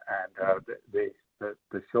question, and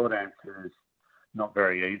the short answer is not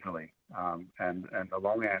very easily, and the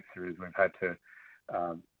long answer is we've had to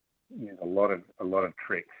use a lot of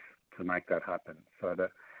tricks to make that happen. So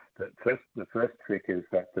the first trick is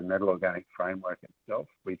that the metal organic framework itself,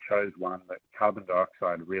 we chose one that carbon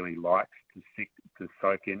dioxide really likes to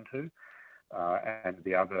soak into, and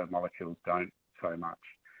the other molecules don't so much.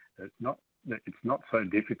 It's not so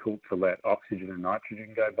difficult to let oxygen and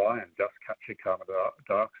nitrogen go by and just capture carbon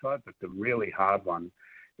dioxide, but the really hard one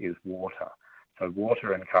is water. So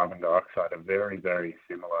water and carbon dioxide are very, very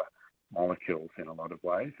similar molecules in a lot of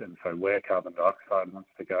ways, and so where carbon dioxide wants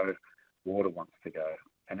to go, water wants to go.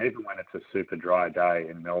 And even when it's a super dry day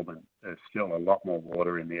in Melbourne, there's still a lot more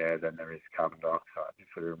water in the air than there is carbon dioxide. If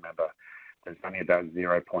we remember, there's only about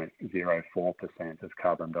 0.04% of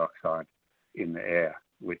carbon dioxide in the air,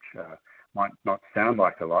 which might not sound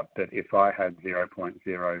like a lot, but if I had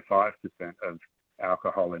 0.05% of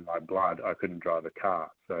alcohol in my blood, I couldn't drive a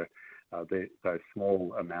car. So those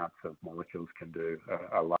small amounts of molecules can do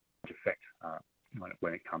a large effect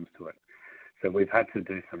when it comes to it. So we've had to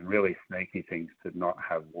do some really sneaky things to not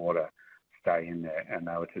have water stay in there, and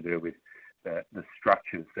they were to do with the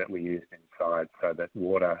structures that we used inside, so that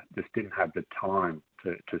water just didn't have the time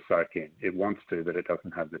to soak in. It wants to, but it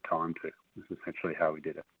doesn't have the time to. That's essentially how we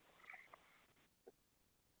did it.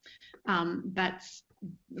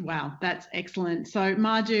 That's excellent. So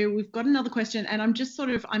Madhu, we've got another question, and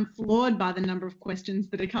I'm floored by the number of questions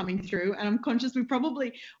that are coming through, and I'm conscious we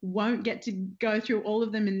probably won't get to go through all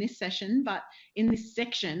of them in this session, but in this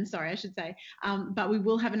section, sorry, I should say, but we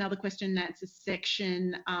will have another question and answer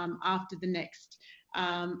section after the next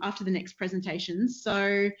presentation.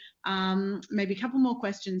 So maybe a couple more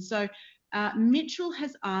questions. So Mitchell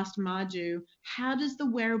has asked Madhu, how does the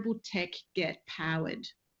wearable tech get powered?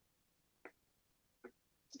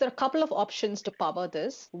 So there are a couple of options to power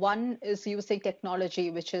this. One is using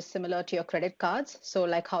technology which is similar to your credit cards. So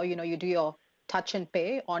like how you do your touch and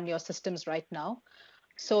pay on your systems right now.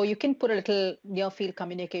 So you can put a little near field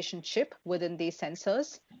communication chip within these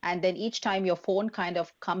sensors. And then each time your phone kind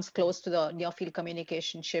of comes close to the near field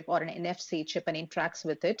communication chip or an NFC chip and interacts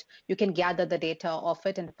with it, you can gather the data of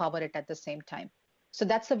it and power it at the same time. So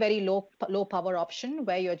that's a very low power option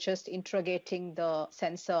where you're just interrogating the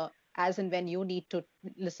sensor as and when you need to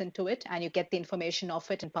listen to it, and you get the information of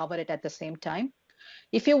it and power it at the same time.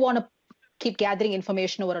 If you want to keep gathering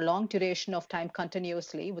information over a long duration of time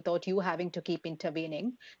continuously without you having to keep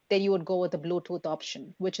intervening, then you would go with the Bluetooth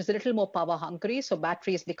option, which is a little more power hungry. So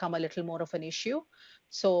batteries become a little more of an issue.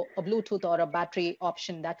 So a Bluetooth or a battery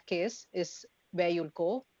option in that case is where you'll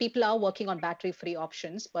go. People are working on battery free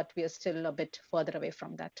options, but we are still a bit further away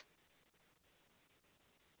from that.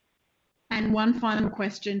 And one final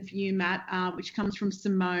question for you, Matt, which comes from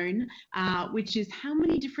Simone, which is how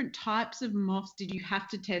many different types of MOFs did you have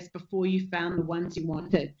to test before you found the ones you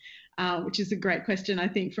wanted? Which is a great question, I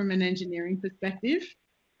think, from an engineering perspective.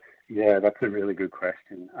 Yeah, that's a really good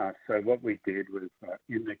question. So what we did was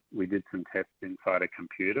we did some tests inside a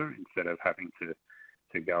computer instead of having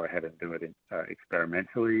to go ahead and do it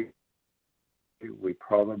experimentally. We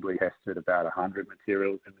probably tested about 100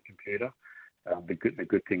 materials in the computer. The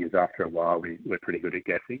good thing is after a while we're pretty good at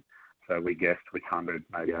guessing. So we guessed which 100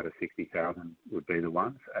 maybe out of 60,000 would be the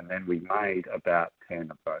ones. And then we made about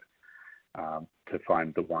 10 of those to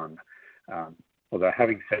find the one. Although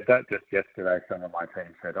having said that, just yesterday some of my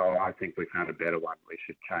team said, "Oh, I think we found a better one. We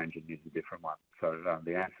should change and use a different one." So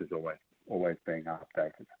the answer is always being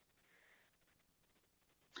updated.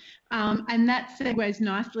 And that segues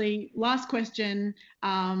nicely. Last question.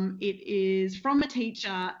 It is from a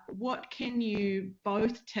teacher. What can you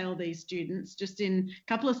both tell these students, just in a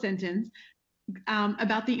couple of sentences,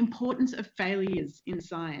 about the importance of failures in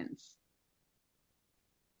science?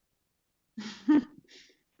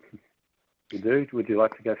 Would you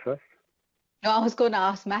like to go first? No, I was going to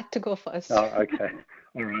ask Matt to go first. Oh, okay.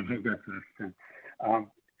 All right, I'll go first.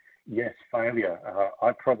 Yes, failure.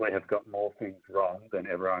 I probably have got more things wrong than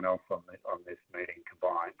everyone else on this meeting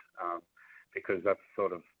combined, because that's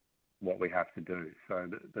sort of what we have to do. So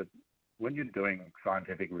when you're doing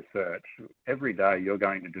scientific research, every day you're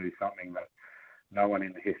going to do something that no one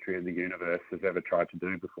in the history of the universe has ever tried to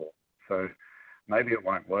do before. So maybe it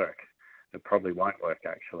won't work. It probably won't work,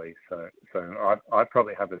 actually. So I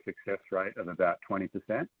probably have a success rate of about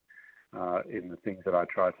 20% in the things that I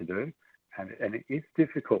try to do. And it is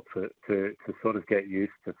difficult to sort of get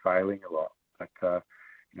used to failing a lot. But,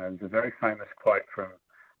 there's a very famous quote from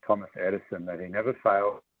Thomas Edison that he never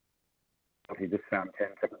failed. He just found 10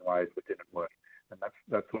 different ways that didn't work. And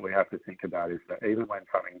that's what we have to think about, is that even when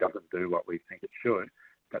something doesn't do what we think it should,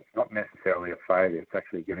 that's not necessarily a failure. It's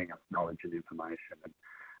actually giving us knowledge and information. And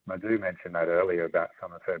Madhu mentioned that earlier about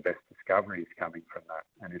some of her best discoveries coming from that.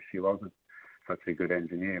 And if she wasn't such a good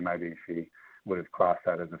engineer, maybe she would have classed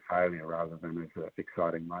that as a failure rather than as an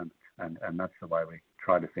exciting moment. And that's the way we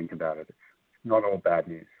try to think about it. It's not all bad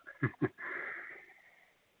news.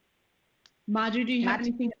 Madhu, do you have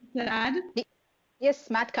anything to add?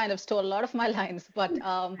 Yes, Matt kind of stole a lot of my lines, but and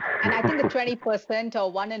I think the 20%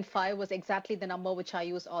 or 1 in 5 was exactly the number which I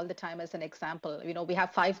use all the time as an example. We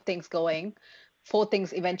have 5 things going, 4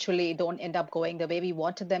 things eventually don't end up going the way we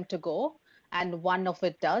wanted them to go, and 1 of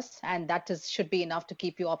it does, and that should be enough to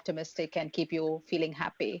keep you optimistic and keep you feeling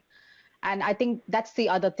happy. And I think that's the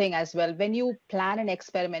other thing as well. When you plan an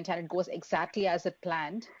experiment and it goes exactly as it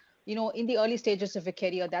planned, in the early stages of a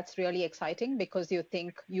career, that's really exciting because you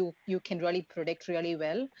think you can really predict really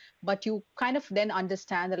well, but you kind of then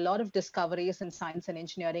understand that a lot of discoveries in science and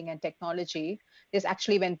engineering and technology is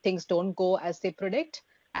actually when things don't go as they predict.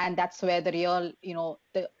 And that's where the real,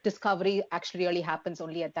 the discovery actually really happens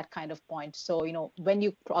only at that kind of point. So, when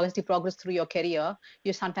you obviously progress through your career,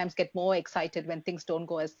 you sometimes get more excited when things don't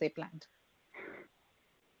go as they planned.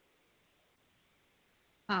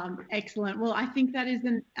 Excellent. Well, I think that is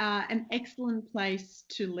an excellent place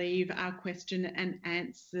to leave our question and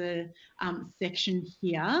answer section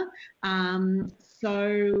here.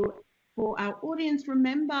 So for our audience,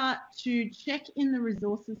 remember to check in the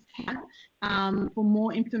resources tab for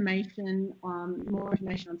more information on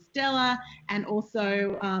STELR, and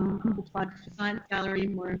also humble plug for Science Gallery,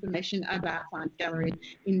 more information about Science Gallery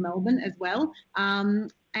in Melbourne as well.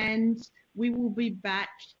 And we will be back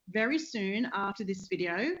very soon after this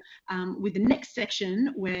video with the next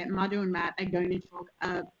section where Madhu and Matt are going to talk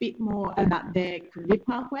a bit more about their career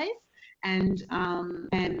pathways and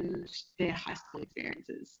their high school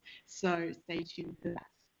experiences. So stay tuned for that.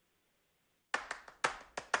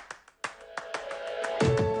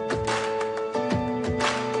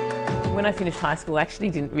 When I finished high school, I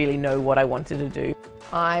actually didn't really know what I wanted to do.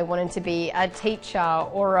 I wanted to be a teacher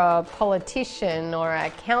or a politician or a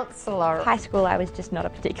counsellor. High school, I was just not a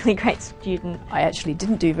particularly great student. I actually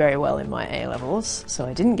didn't do very well in my A-levels, so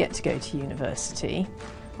I didn't get to go to university.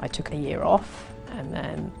 I took a year off, and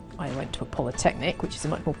then I went to a polytechnic, which is a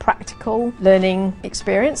much more practical learning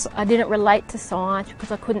experience. I didn't relate to science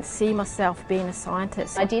because I couldn't see myself being a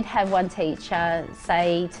scientist. I did have one teacher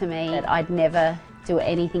say to me that I'd never do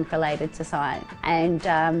anything related to science,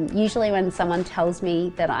 and usually when someone tells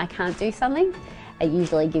me that I can't do something, it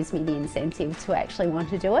usually gives me the incentive to actually want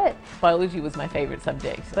to do it. Biology was my favourite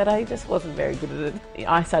subject, but I just wasn't very good at it.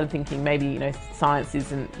 I started thinking maybe science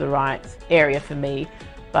isn't the right area for me,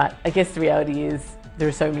 but I guess the reality is there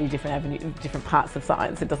are so many different parts of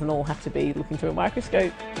science. It doesn't all have to be looking through a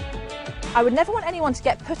microscope. I would never want anyone to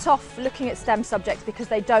get put off looking at STEM subjects because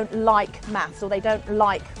they don't like maths or they don't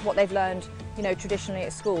like what they've learned, traditionally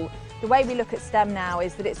at school. The way we look at STEM now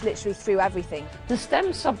is that it's literally through everything. The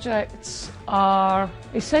STEM subjects are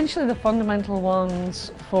essentially the fundamental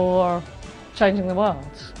ones for changing the world.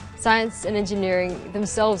 Science and engineering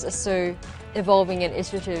themselves are so evolving and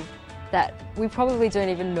iterative that we probably don't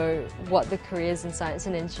even know what the careers in science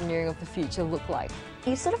and engineering of the future look like.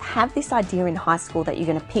 You sort of have this idea in high school that you're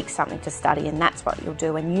going to pick something to study and that's what you'll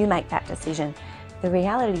do, and you make that decision. The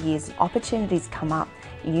reality is opportunities come up.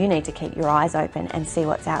 You need to keep your eyes open and see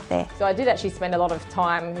what's out there. So I did actually spend a lot of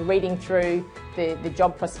time reading through the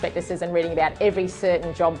job prospectuses and reading about every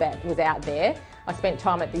certain job that was out there. I spent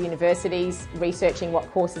time at the universities researching what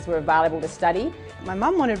courses were available to study. My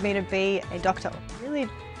mum wanted me to be a doctor. Really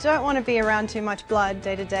don't want to be around too much blood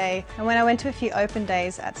day to day. And when I went to a few open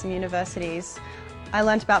days at some universities, I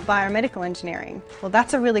learnt about biomedical engineering. Well,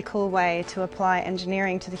 that's a really cool way to apply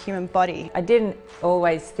engineering to the human body. I didn't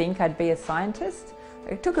always think I'd be a scientist.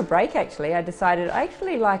 I took a break actually. I decided I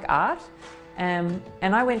actually like art. And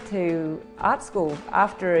I went to art school.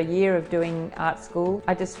 After a year of doing art school,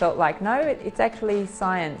 I just felt like, no, it's actually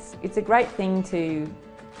science. It's a great thing to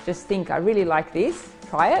just think, I really like this,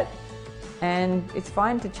 try it, and it's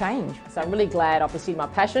fine to change. So I'm really glad I pursued my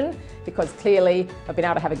passion, because clearly I've been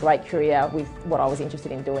able to have a great career with what I was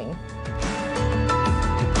interested in doing.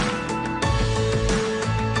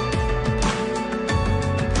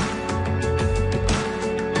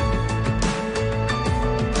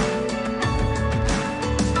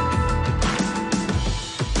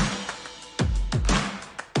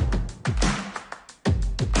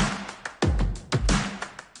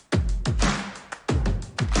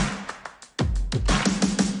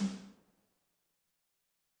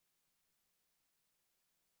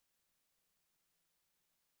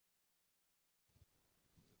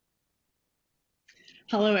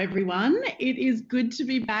 Hello everyone, it is good to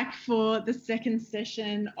be back for the second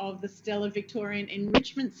session of the STELR Victorian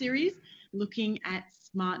Enrichment Series, looking at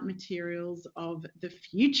smart materials of the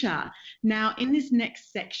future. Now in this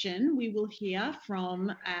next section we will hear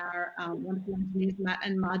from our wonderful engineers Matt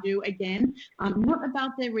and Madhu again, not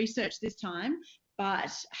about their research this time,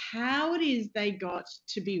 but how it is they got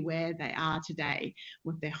to be where they are today,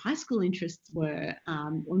 what their high school interests were,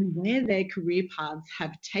 and where their career paths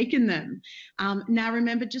have taken them. Now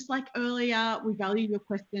remember, just like earlier, we value your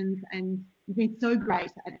questions, and you've been so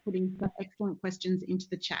great at putting some excellent questions into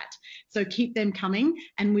the chat. So keep them coming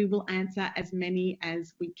and we will answer as many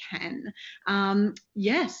as we can.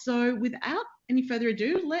 Yes, so without any further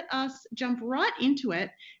ado, let us jump right into it,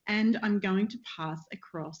 and I'm going to pass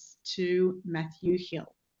across to Matthew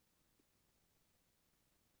Hill.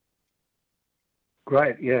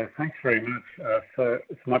 Great, yeah, thanks very much. So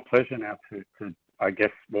it's my pleasure now to I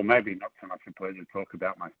guess, well, maybe not so much a pleasure to talk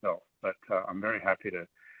about myself, but I'm very happy to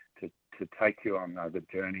take you on the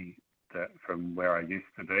journey from where I used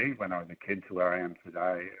to be when I was a kid to where I am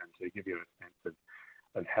today, and to give you a sense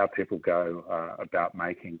of how people go about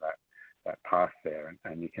making that path there.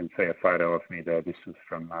 And you can see a photo of me there. This was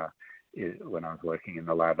from when I was working in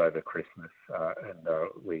the lab over Christmas, and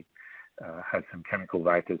we had some chemical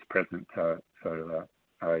vapors present, so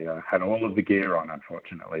I had all of the gear on,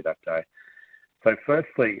 unfortunately, that day. So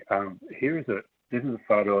firstly, this is a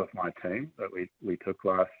photo of my team that we took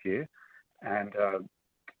last year, and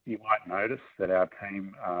you might notice that our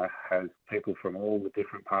team has people from all the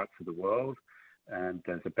different parts of the world, and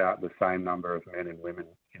there's about the same number of men and women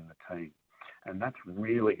in the team. And that's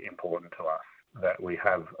really important to us, that we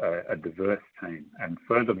have a diverse team. And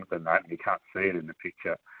further than that, you can't see it in the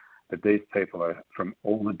picture, but these people are from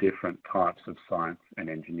all the different types of science and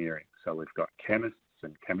engineering. So we've got chemists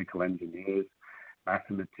and chemical engineers,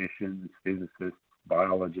 mathematicians, physicists,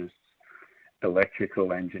 biologists,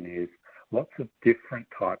 electrical engineers, lots of different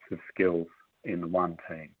types of skills in the one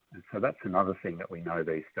team. And so that's another thing that we know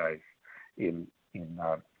these days in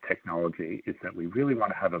technology, is that we really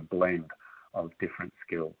want to have a blend of different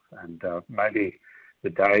skills. And maybe the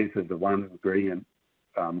days of the one brilliant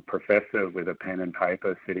professor with a pen and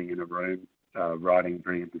paper sitting in a room writing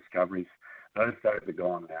brilliant discoveries, those days are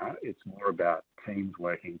gone now. It's more about teams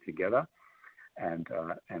working together and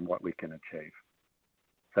what we can achieve.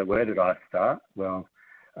 So where did I start? Well,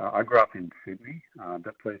 I grew up in Sydney,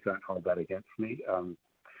 but please don't hold that against me.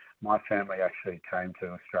 My family actually came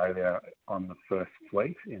to Australia on the first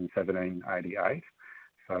fleet in 1788.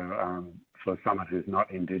 So for someone who's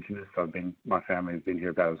not Indigenous, my family has been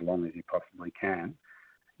here about as long as you possibly can,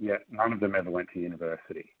 yet none of them ever went to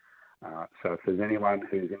university. So if there's anyone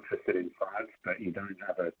who's interested in science, but you don't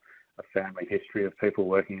have a family history of people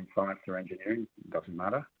working in science or engineering, it doesn't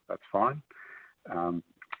matter, that's fine.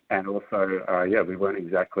 And also, we weren't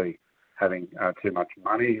exactly having too much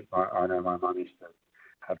money. I know my mum used to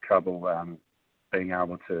have trouble being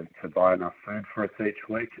able to buy enough food for us each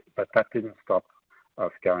week, but that didn't stop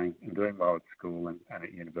us going and doing well at school and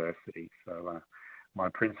at university. So my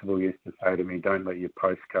principal used to say to me, don't let your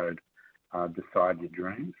postcode decide your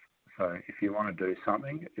dreams. So if you want to do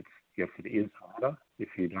something, yes, it is harder if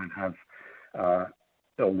you don't have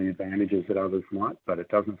all the advantages that others might, but it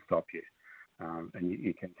doesn't stop you. And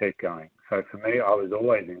you can keep going. So for me, I was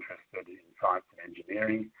always interested in science and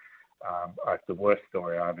engineering. The worst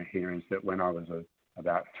story I ever hear is that when I was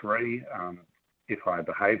about 3, if I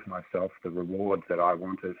behaved myself, the reward that I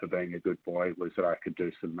wanted for being a good boy was that I could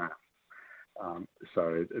do some maths.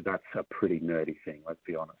 So that's a pretty nerdy thing, let's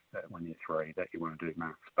be honest, that when you're 3 that you want to do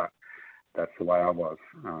maths, but that's the way I was.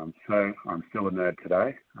 So I'm still a nerd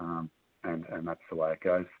today, and that's the way it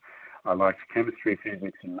goes. I liked chemistry,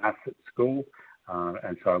 physics and maths at school,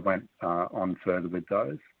 and so I went on further with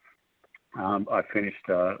those. When I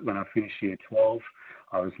finished year 12,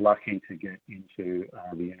 I was lucky to get into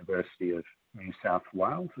the University of New South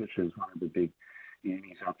Wales, which is one of the big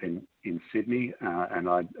unis up in Sydney, and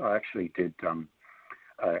I actually did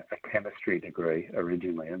a chemistry degree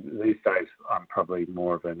originally. And these days I'm probably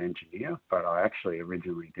more of an engineer, but I actually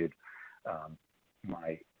originally did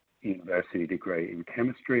my university degree in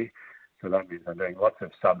chemistry. So that means I'm doing lots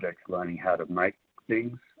of subjects learning how to make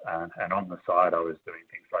things, and on the side I was doing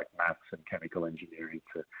things like maths and chemical engineering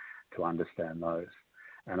to understand those.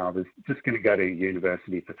 And I was just going to go to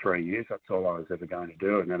university for 3 years. That's all I was ever going to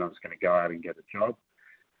do. And then I was going to go out and get a job.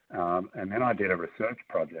 And then I did a research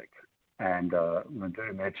project. And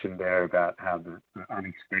Madhu mentioned there about how the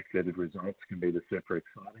unexpected results can be the super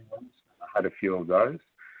exciting ones. I had a few of those.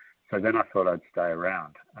 So then I thought I'd stay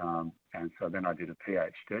around. And so then I did a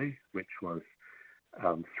PhD, which was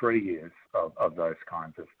 3 years of those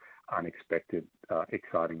kinds of unexpected,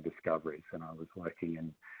 exciting discoveries. And I was working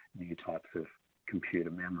in new types of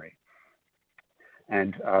computer memory.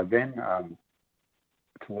 And then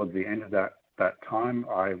towards the end of that time,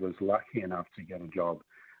 I was lucky enough to get a job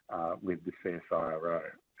with the CSIRO.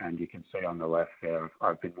 And you can see on the left there,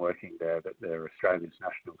 I've been working there, that they're Australia's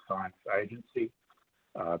National Science Agency.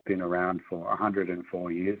 Been around for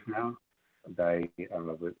 104 years now. They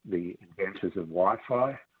are the inventors of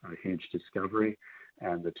Wi-Fi, a huge discovery.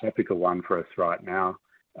 And the topical one for us right now,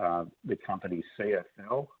 the company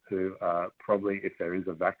CSL, who probably, if there is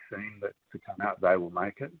a vaccine that's to come out, they will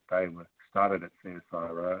make it. They were started at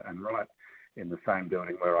CSIRO, and right in the same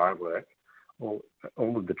building where I work, all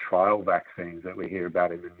of the trial vaccines that we hear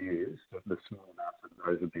about in the news, the small amounts of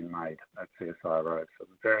those have been made at CSIRO. So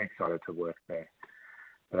I'm very excited to work there.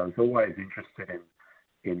 But I was always interested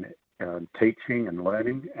in teaching and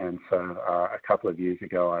learning, and so a couple of years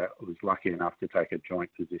ago I was lucky enough to take a joint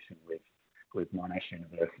position with Monash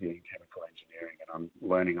University in chemical engineering, and I'm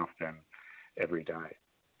learning off them every day.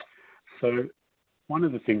 So one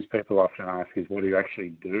of the things people often ask is, what do you actually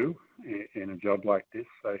do in a job like this?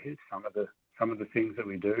 So here's some of the things that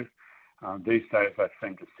we do. These days I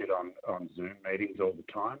seem to sit on Zoom meetings all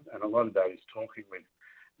the time, and a lot of that is talking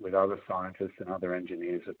with other scientists and other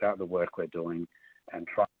engineers about the work we're doing and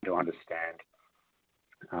trying to understand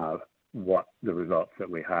what the results that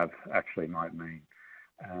we have actually might mean.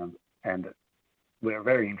 And we're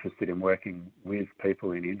very interested in working with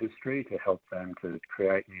people in industry to help them to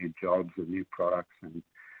create new jobs and new products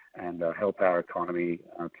and help our economy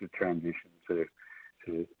to transition to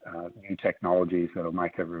new technologies that will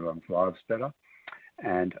make everyone's lives better.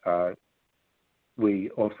 And we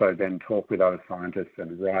also then talk with other scientists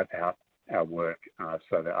and write out our work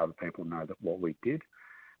so that other people know that what we did.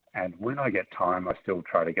 And when I get time, I still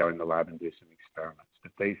try to go in the lab and do some experiments.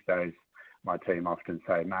 But these days, my team often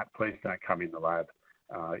say, Matt, please don't come in the lab.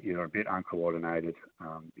 You're a bit uncoordinated.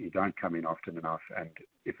 You don't come in often enough. And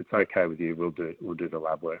if it's okay with you, we'll do the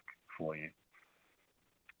lab work for you.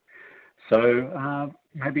 So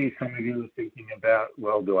maybe some of you are thinking about,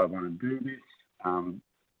 well, do I want to do this?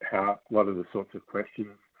 What are the sorts of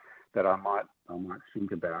questions that I might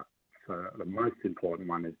think about? So the most important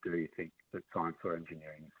one is, do you think that science or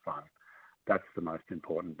engineering is fun? That's the most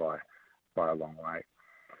important by a long way.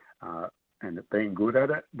 And being good at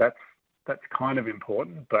it, that's kind of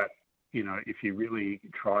important, but you know, if you really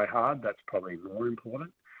try hard, that's probably more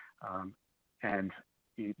important. And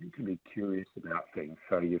you need to be curious about things.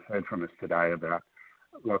 So you've heard from us today about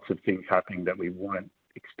lots of things happening that we weren't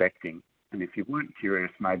expecting. And if you weren't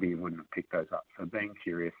curious, maybe you wouldn't have picked those up. So being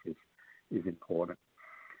curious is important.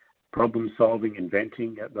 Problem solving,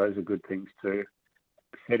 inventing, those are good things too.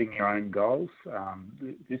 Setting your own goals.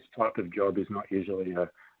 This type of job is not usually a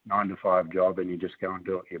 9-to-5 job and you just go and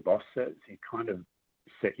do what your boss says. You kind of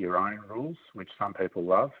set your own rules, which some people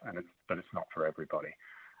love, but it's not for everybody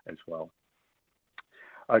as well.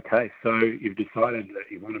 Okay, so you've decided that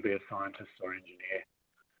you want to be a scientist or engineer.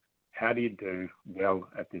 How do you do well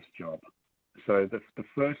at this job? So the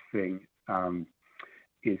first thing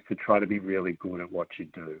is to try to be really good at what you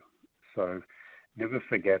do. So never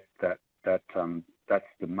forget that that's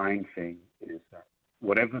the main thing, is that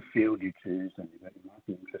whatever field you choose and that you might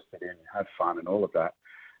be interested in, have fun and all of that,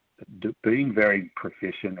 being very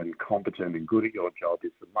proficient and competent and good at your job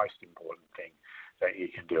is the most important thing that you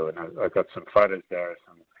can do. And I've got some photos there of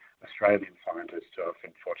some Australian scientists who I've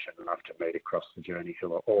been fortunate enough to meet across the journey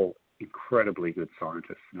who are all incredibly good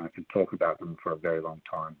scientists, and I can talk about them for a very long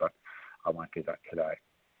time, but I won't do that today.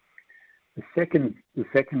 The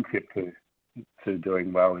second tip to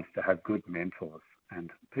doing well is to have good mentors,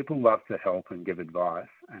 and people love to help and give advice,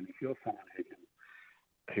 and if you're someone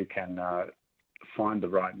who can find the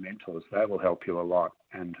right mentors, they will help you a lot.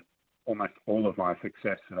 And almost all of my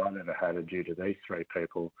success that I've ever had are due to these three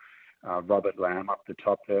people. Robert Lamb up the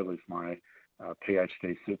top there was my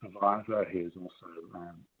PhD supervisor. He is also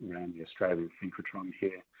around the Australian synchrotron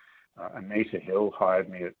here. Anita Hill hired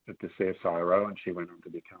me at the CSIRO, and she went on to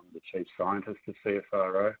become the chief scientist at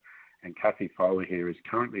CSIRO. And Kathy Foley here is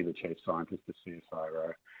currently the chief scientist at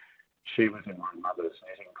CSIRO. She was in my mother's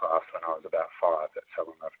knitting class when I was about 5. That's how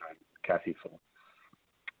long I've known Kathy for.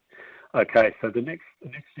 Okay, so the next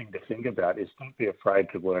thing to think about is don't be afraid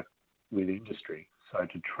to work with industry. So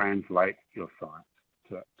to translate your science,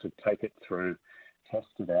 to take it through, test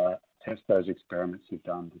it out, test those experiments you've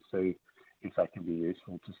done to see if they can be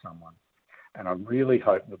useful to someone. And I really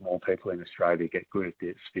hope that more people in Australia get good at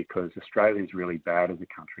this, because Australia is really bad as a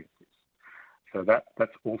country at this. So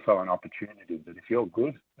that's also an opportunity that if you're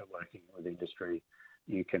good at working with industry,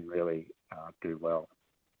 you can really do well.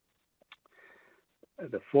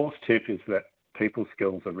 The fourth tip is that people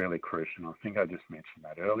skills are really crucial. I think I just mentioned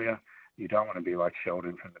that earlier. You don't want to be like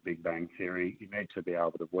Sheldon from the Big Bang Theory. You need to be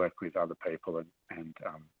able to work with other people and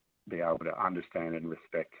be able to understand and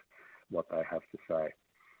respect what they have to say.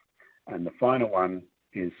 And the final one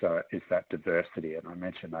is that diversity. And I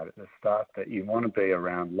mentioned that at the start, that you want to be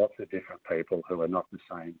around lots of different people who are not the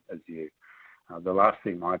same as you. The last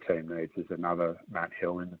thing my team needs is another Matt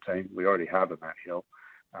Hill in the team. We already have a Matt Hill.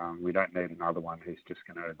 We don't need another one who's just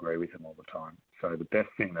going to agree with him all the time. So the best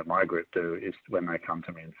thing that my group do is when they come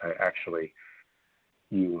to me and say, actually,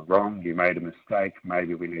 you were wrong, you made a mistake,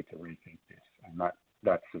 maybe we need to rethink this. And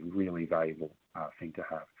that's a really valuable thing to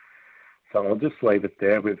have. So I'll just leave it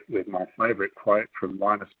there with my favourite quote from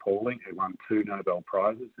Linus Pauling, who won 2 Nobel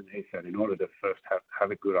Prizes. And he said, in order to first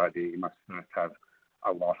have a good idea, you must first have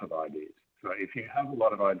a lot of ideas. So if you have a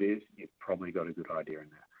lot of ideas, you've probably got a good idea in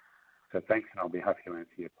there. So thanks, and I'll be happy to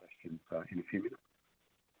answer your questions in a few minutes.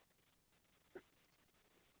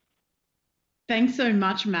 Thanks so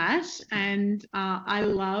much, Matt. And I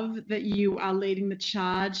love that you are leading the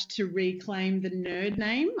charge to reclaim the nerd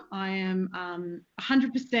name. I am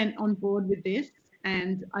 100% on board with this,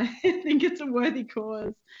 and I think it's a worthy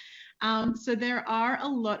cause. So there are a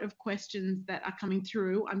lot of questions that are coming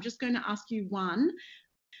through. I'm just going to ask you one.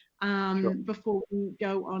 Sure. Before we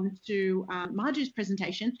go on to Madhu's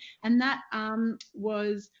presentation, and that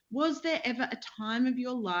was there ever a time of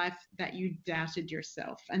your life that you doubted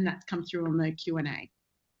yourself? And that's come through on the Q&A.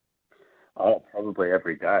 Oh, probably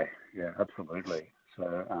every day. Yeah, absolutely.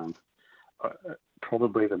 So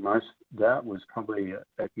probably the most doubt was probably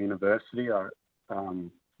at university.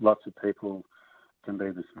 Lots of people can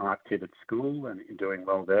be the smart kid at school and you're doing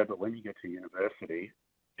well there, but when you get to university,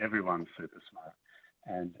 everyone's super smart.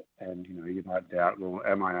 And you know, you might doubt, well,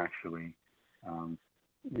 am I actually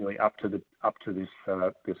really up to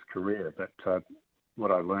this career? But what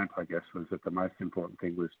I learned, I guess, was that the most important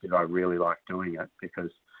thing was, did I really like doing it? Because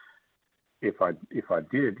if I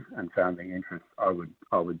did and found the interest, I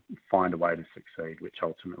would find a way to succeed, which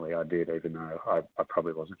ultimately I did, even though I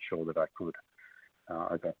probably wasn't sure that I could.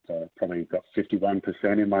 I probably got 51%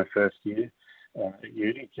 in my first year at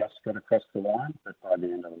uni, just got across the line, but by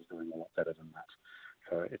the end I was doing a lot better than that.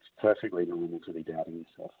 So it's perfectly normal to be doubting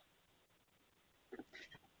yourself.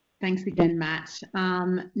 Thanks again, Matt.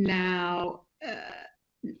 Now,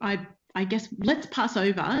 I guess let's pass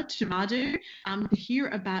over to Madhu to hear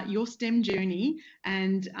about your STEM journey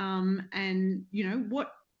and you know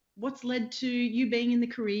what's led to you being in the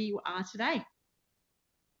career you are today.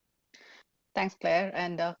 Thanks, Claire,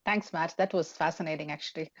 and thanks, Matt. That was fascinating,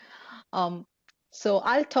 actually. So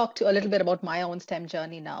I'll talk to a little bit about my own STEM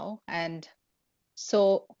journey now. And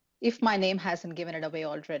so if my name hasn't given it away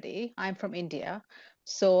already, I'm from India.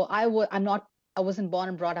 So I wasn't born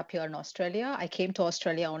and brought up here in Australia. I came to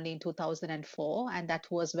Australia only in 2004, and that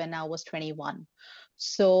was when I was 21.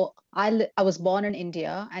 So I was born in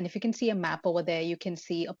India, and if you can see a map over there, you can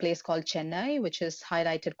see a place called Chennai, which is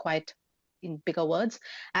highlighted quite in bigger words.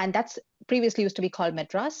 And that's previously used to be called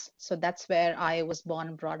Madras. So that's where I was born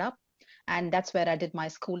and brought up. And that's where I did my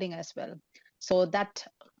schooling as well. So that,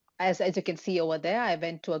 as you can see over there, I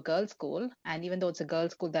went to a girls' school. And even though it's a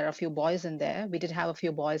girls' school, there are a few boys in there. We did have a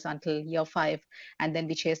few boys until year 5, and then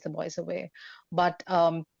we chased the boys away. But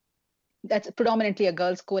that's predominantly a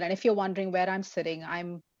girls' school. And if you're wondering where I'm sitting,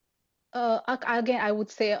 I'm Again, I would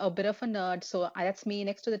say a bit of a nerd. So that's me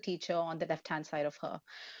next to the teacher on the left-hand side of her.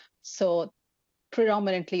 So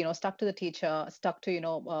predominantly, stuck to the teacher, stuck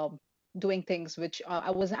to, doing things which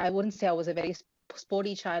I wouldn't say I was a very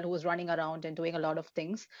sporty child who was running around and doing a lot of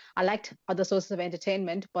things. I liked other sources of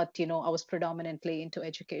entertainment, but, I was predominantly into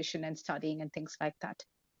education and studying and things like that.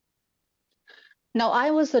 Now,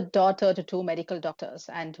 I was a daughter to two medical doctors,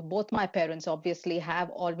 and both my parents obviously have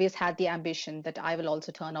always had the ambition that I will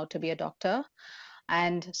also turn out to be a doctor.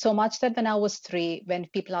 And so much that when I was 3, when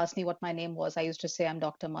people asked me what my name was, I used to say I'm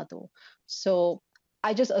Dr. Madhu. So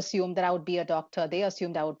I just assumed that I would be a doctor. They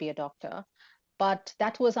assumed I would be a doctor. But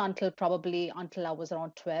that was until I was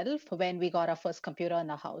around 12 when we got our first computer in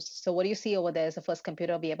the house. So what you see over there is the first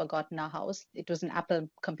computer we ever got in our house. It was an Apple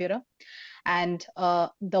computer. And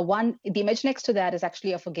the image next to that is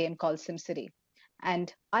actually of a game called SimCity.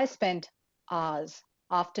 And I spent hours,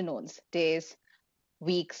 afternoons, days,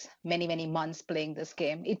 weeks, many, many months playing this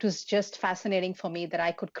game. It was just fascinating for me that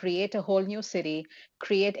I could create a whole new city,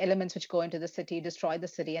 create elements which go into the city, destroy the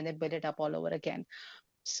city, and then build it up all over again.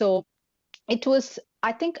 So I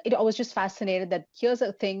was just fascinated that here's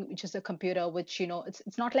a thing which is a computer, which,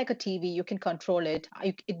 it's not like a TV. You can control it.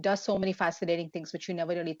 It does so many fascinating things which you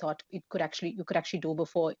never really thought you could actually do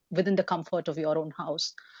before within the comfort of your own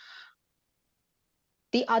house.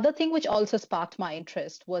 The other thing which also sparked my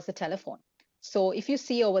interest was the telephone. So if you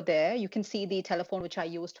see over there, you can see the telephone which I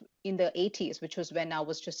used in the 80s, which was when I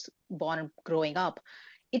was just born and growing up.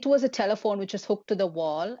 It was a telephone which was hooked to the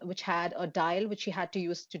wall, which had a dial which you had to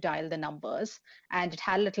use to dial the numbers, and it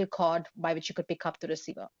had a little cord by which you could pick up the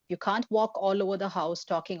receiver. You can't walk all over the house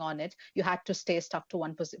talking on it. You had to stay stuck to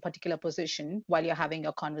one particular position while you're having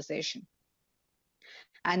your conversation.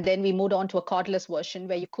 And then we moved on to a cordless version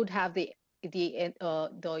where you could have the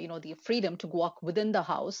freedom to walk within the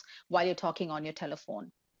house while you're talking on your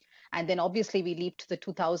telephone. And then obviously we leaped to the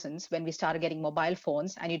 2000s when we started getting mobile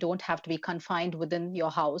phones, and you don't have to be confined within your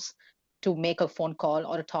house to make a phone call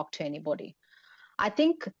or to talk to anybody. I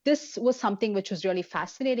think this was something which was really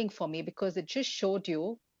fascinating for me because it just showed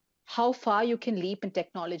you how far you can leap in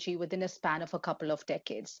technology within a span of a couple of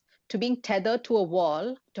decades. To being tethered to a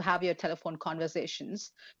wall to have your telephone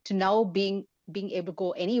conversations, to now being able to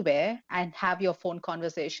go anywhere and have your phone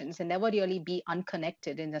conversations and never really be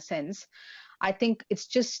unconnected in a sense. I think it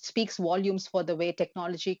just speaks volumes for the way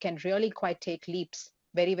technology can really quite take leaps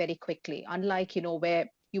very, very quickly. Unlike, where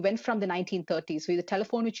you went from the 1930s. So the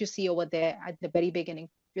telephone which you see over there at the very beginning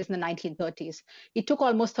was in the 1930s. It took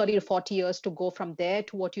almost 30 to 40 years to go from there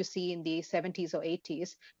to what you see in the 70s or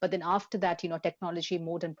 80s. But then after that, technology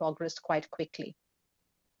moved and progressed quite quickly.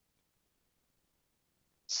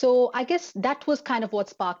 So I guess that was kind of what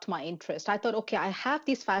sparked my interest. I thought, okay, I have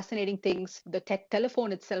these fascinating things. The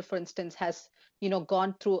telephone itself, for instance, has,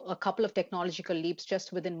 gone through a couple of technological leaps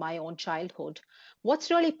just within my own childhood. What's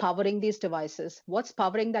really powering these devices? What's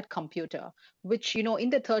powering that computer, which, in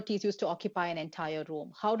the 30s used to occupy an entire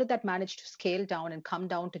room? How did that manage to scale down and come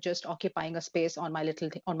down to just occupying a space on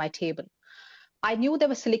my table? I knew there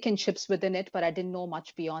were silicon chips within it, but I didn't know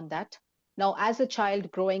much beyond that. Now, as a child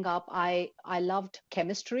growing up, I loved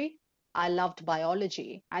chemistry, I loved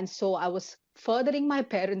biology. And so I was furthering my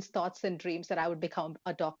parents' thoughts and dreams that I would become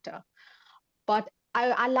a doctor. But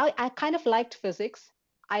I kind of liked physics.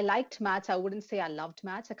 I liked maths. I wouldn't say I loved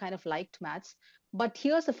maths. I kind of liked maths. But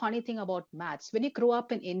here's the funny thing about maths. When you grow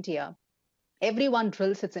up in India, everyone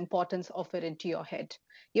drills its importance of it into your head.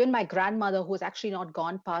 Even my grandmother, who's actually not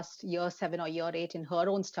gone past year 7 or year 8 in her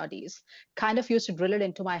own studies, kind of used to drill it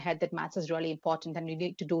into my head that maths is really important and you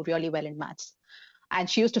need to do really well in maths. And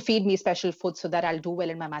she used to feed me special food so that I'll do well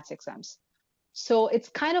in my maths exams. So it's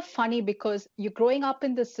kind of funny because you're growing up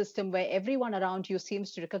in this system where everyone around you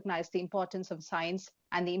seems to recognize the importance of science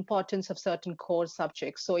and the importance of certain core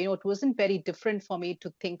subjects. So, it wasn't very different for me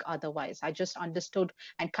to think otherwise. I just understood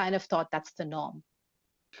and kind of thought that's the norm.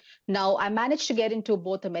 Now, I managed to get into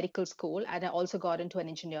both a medical school and I also got into an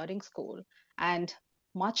engineering school. And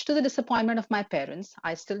much to the disappointment of my parents,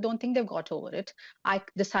 I still don't think they've got over it, I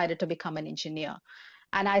decided to become an engineer.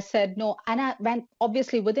 And I said, no. And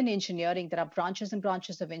obviously within engineering, there are branches and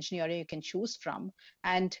branches of engineering you can choose from.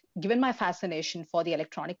 And given my fascination for the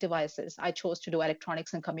electronic devices, I chose to do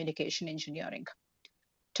electronics and communication engineering.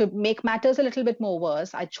 To make matters a little bit more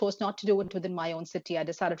worse, I chose not to do it within my own city. I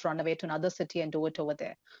decided to run away to another city and do it over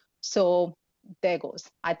there. So there goes.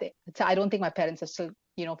 I don't think my parents have still,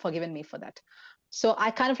 forgiven me for that. So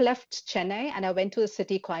I kind of left Chennai and I went to the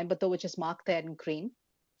city Coimbatore, which is marked there in green.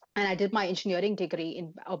 And I did my engineering degree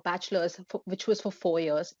in a bachelor's, which was for 4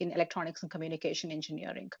 years in electronics and communication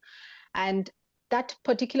engineering. And that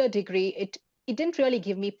particular degree, He didn't really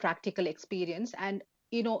give me practical experience. And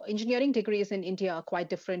engineering degrees in India are quite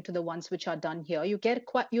different to the ones which are done here. You get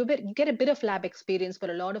a bit of lab experience, but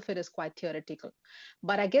a lot of it is quite theoretical.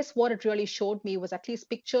 But I guess what it really showed me was at least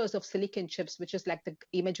pictures of silicon chips, which is like the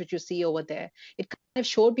image which you see over there. It kind of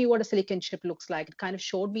showed me what a silicon chip looks like. It kind of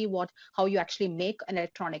showed me how you actually make an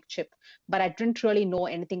electronic chip, but I didn't really know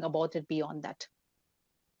anything about it beyond that.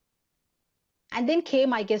 And then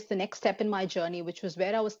came, I guess, the next step in my journey, which was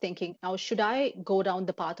where I was thinking, now, should I go down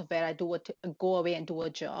the path of where I go away and do a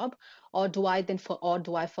job, or do I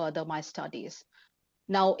further my studies?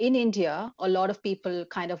 Now, in India, a lot of people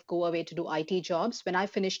kind of go away to do IT jobs. When I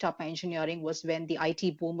finished up my engineering was when the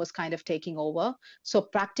IT boom was kind of taking over. So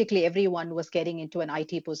practically everyone was getting into an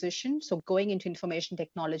IT position. So going into information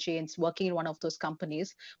technology and working in one of those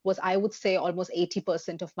companies was, I would say, almost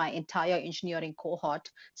 80% of my entire engineering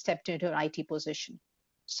cohort stepped into an IT position.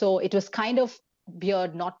 So it was kind of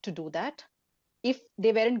weird not to do that. If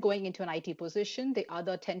they weren't going into an IT position, the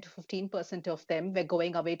other 10 to 15% of them were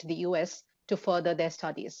going away to the US to further their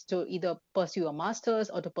studies, to either pursue a master's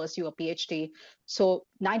or to pursue a PhD. So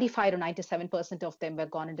 95 to 97% of them were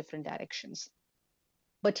gone in different directions.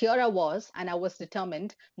 But here I was, and I was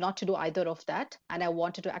determined not to do either of that. And I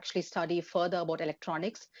wanted to actually study further about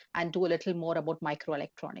electronics and do a little more about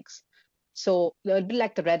microelectronics. So a little bit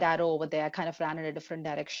like the red arrow over there, I kind of ran in a different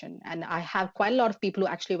direction. And I have quite a lot of people who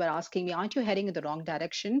actually were asking me, aren't you heading in the wrong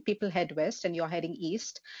direction? People head west and you're heading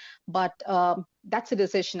east. But that's a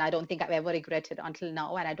decision I don't think I've ever regretted until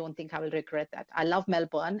now. And I don't think I will regret that. I love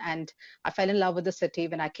Melbourne and I fell in love with the city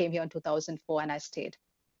when I came here in 2004 and I stayed.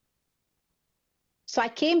 So I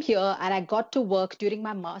came here and I got to work during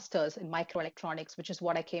my master's in microelectronics, which is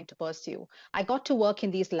what I came to pursue. I got to work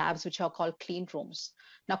in these labs, which are called clean rooms.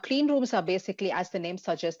 Now, clean rooms are basically, as the name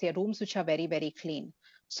suggests, they're rooms which are very, very clean.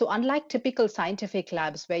 So unlike typical scientific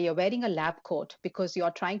labs where you're wearing a lab coat because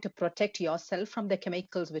you're trying to protect yourself from the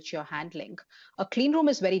chemicals which you're handling, a clean room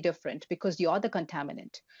is very different because you're the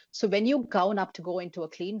contaminant. So when you gown up to go into a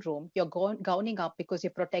clean room, you're gowning up because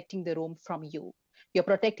you're protecting the room from you. You're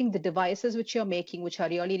protecting the devices which you're making, which are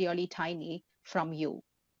really, really tiny, from you.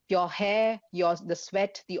 Your hair, the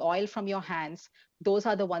sweat, the oil from your hands, those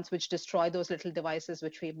are the ones which destroy those little devices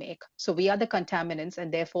which we make. So we are the contaminants,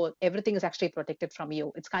 and therefore everything is actually protected from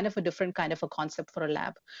you. It's kind of a different kind of a concept for a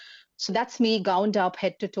lab. So that's me gowned up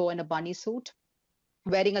head to toe in a bunny suit,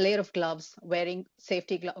 wearing a layer of gloves, wearing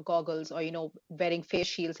safety goggles, or wearing face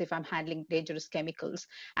shields if I'm handling dangerous chemicals.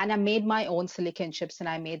 And I made my own silicon chips and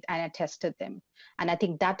I tested them. And I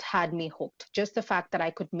think that had me hooked. Just the fact that I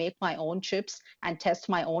could make my own chips and test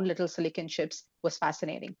my own little silicon chips was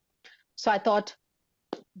fascinating. So I thought,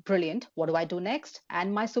 brilliant, what do I do next?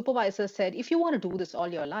 And my supervisor said, if you want to do this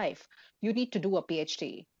all your life, you need to do a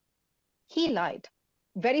PhD. He lied.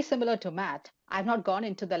 Very similar to math. I've not gone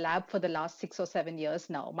into the lab for the last 6 or 7 years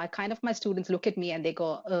now. My students look at me and they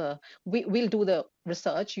go, we'll do the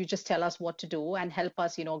research. You just tell us what to do and help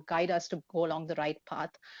us, guide us to go along the right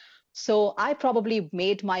path. So I probably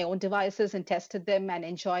made my own devices and tested them and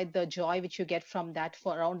enjoyed the joy which you get from that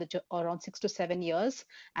for around 6 to 7 years.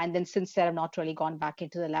 And then since then, I've not really gone back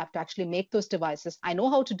into the lab to actually make those devices. I know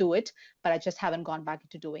how to do it, but I just haven't gone back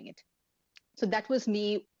into doing it. So that was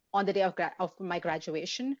me on the day of my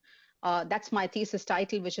graduation. That's my thesis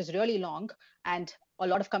title, which is really long. And a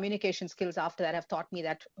lot of communication skills after that have taught me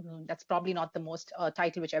that that's probably not the most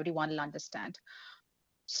title which everyone will understand.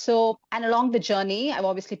 So, and along the journey, I've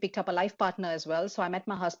obviously picked up a life partner as well. So I met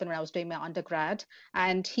my husband when I was doing my undergrad,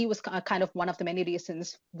 and he was kind of one of the many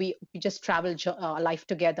reasons we just traveled life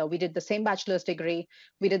together. We did the same bachelor's degree,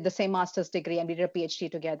 we did the same master's degree, and we did a PhD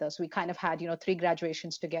together. So we kind of had, 3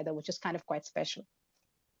 graduations together, which is kind of quite special.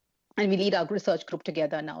 And we lead our research group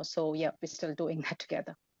together now. So yeah, we're still doing that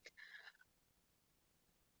together.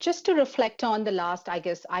 Just to reflect on the last, I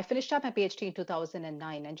guess, I finished up my PhD in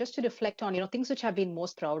 2009. And just to reflect on, things which I've been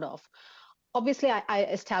most proud of. Obviously, I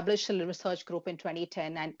established a research group in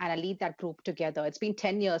 2010 and I lead that group together. It's been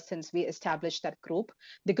 10 years since we established that group.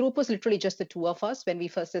 The group was literally just the 2 of us when we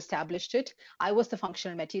first established it. I was the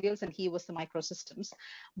functional materials and he was the microsystems.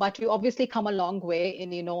 But we obviously come a long way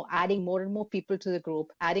in, adding more and more people to the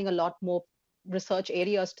group, adding a lot more research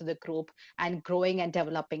areas to the group and growing and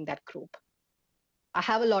developing that group. I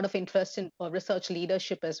have a lot of interest in research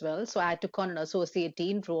leadership as well. So I took on an associate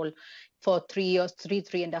dean role for 3 years,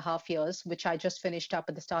 3.5 years, which I just finished up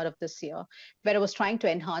at the start of this year, where I was trying to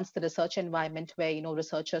enhance the research environment where,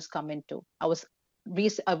 researchers come into. I was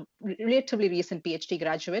a relatively recent PhD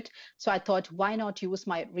graduate. So I thought, why not use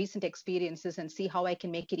my recent experiences and see how I can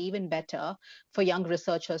make it even better for young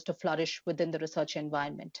researchers to flourish within the research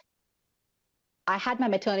environment. I had my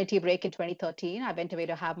maternity break in 2013. I went away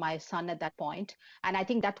to have my son at that point. And I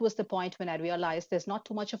think that was the point when I realized there's not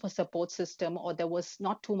too much of a support system, or there was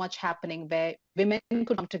not too much happening where women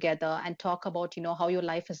could come together and talk about, how your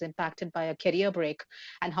life is impacted by a career break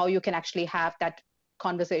and how you can actually have that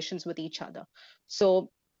conversations with each other. So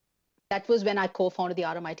that was when I co-founded the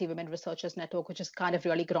RMIT Women Researchers Network, which has kind of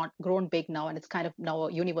really grown big now, and it's kind of now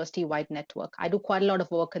a university-wide network. I do quite a lot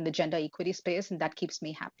of work in the gender equity space, and that keeps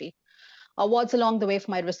me happy. Awards along the way for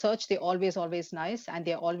my research, they're always nice, and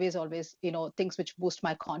they're always things which boost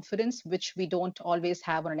my confidence, which we don't always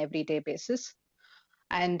have on an everyday basis.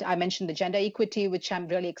 And I mentioned the gender equity, which I'm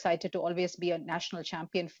really excited to always be a national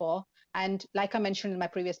champion for. And like I mentioned in my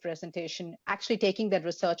previous presentation, actually taking that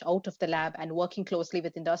research out of the lab and working closely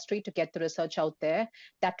with industry to get the research out there,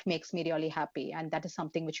 that makes me really happy. And that is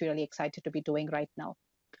something which we're really excited to be doing right now.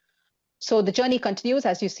 So the journey continues,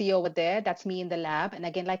 as you see over there. That's me in the lab. And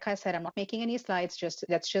again, like I said, I'm not making any slides.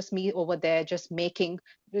 That's just me over there, just making,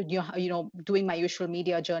 doing my usual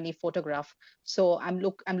media journey photograph. So I'm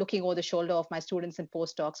looking over the shoulder of my students and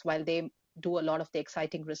postdocs while they do a lot of the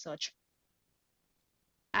exciting research.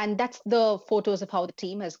 And that's the photos of how the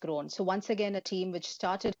team has grown. So once again, a team which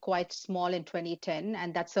started quite small in 2010,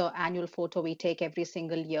 and that's an annual photo we take every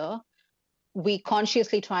single year. We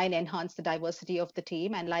consciously try and enhance the diversity of the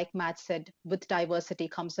team. And like Matt said, with diversity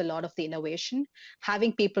comes a lot of the innovation.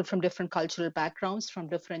 Having people from different cultural backgrounds, from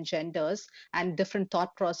different genders, and different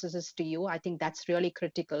thought processes to you, I think that's really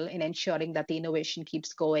critical in ensuring that the innovation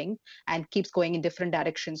keeps going and keeps going in different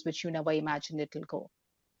directions, which you never imagined it will go.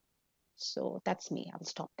 So that's me. I'll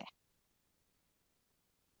stop there.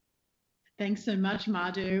 Thanks so much,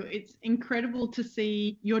 Madhu. It's incredible to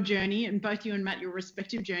see your journey, and both you and Matt, your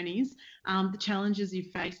respective journeys, the challenges you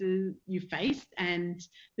faced, and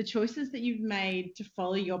the choices that you've made to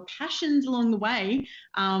follow your passions along the way.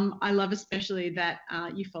 I love especially that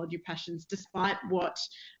you followed your passions despite what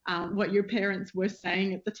your parents were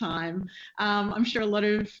saying at the time. I'm sure a lot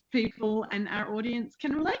of people and our audience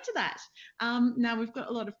can relate to that. Now, we've got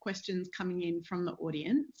a lot of questions coming in from the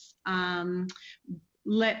audience.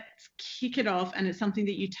 Let's kick it off, and it's something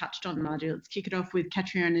that you touched on, Madhu. Let's kick it off with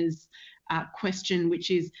Katrina's question, which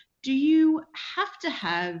is, do you have to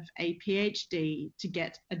have a PhD to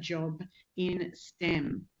get a job in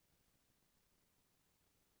STEM?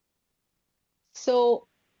 So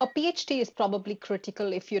a PhD is probably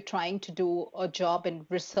critical if you're trying to do a job in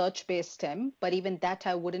research-based STEM, but even that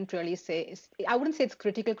I wouldn't really say, I wouldn't say it's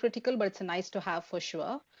critical, but it's a nice to have for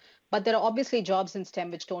sure. But there are obviously jobs in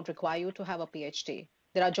STEM which don't require you to have a PhD.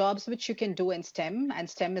 There are jobs which you can do in STEM, and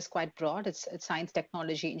STEM is quite broad. It's science,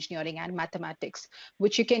 technology, engineering, and mathematics,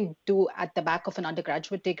 which you can do at the back of an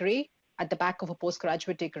undergraduate degree, at the back of a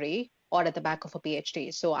postgraduate degree, or at the back of a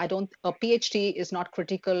PhD. So a PhD is not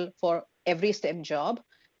critical for every STEM job.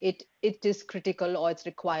 It is critical, or it's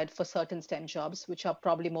required for certain STEM jobs, which are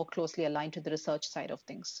probably more closely aligned to the research side of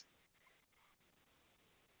things.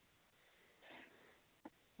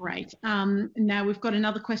 Great. Now we've got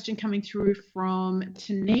another question coming through from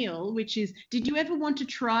Tanil, which is, did you ever want to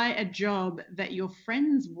try a job that your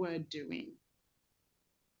friends were doing?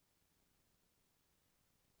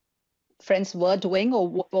 Friends were doing, or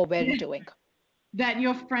were doing? That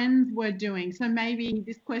your friends were doing. So maybe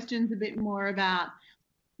this question's a bit more about,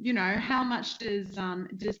 how much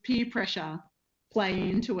does peer pressure play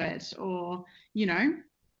into it, or,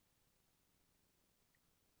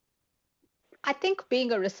 I think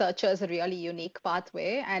being a researcher is a really unique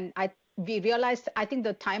pathway, and I think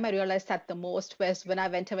the time I realized that the most was when I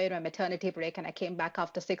went away on my maternity break and I came back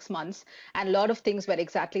after 6 months, and a lot of things were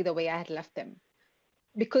exactly the way I had left them.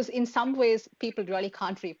 Because in some ways, people really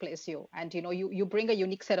can't replace you, and you bring a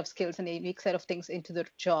unique set of skills and a unique set of things into the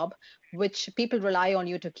job, which people rely on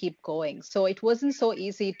you to keep going. So it wasn't so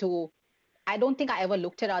easy I don't think I ever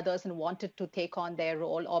looked at others and wanted to take on their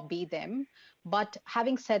role or be them. But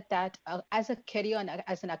having said that, as a career and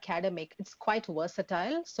as an academic, it's quite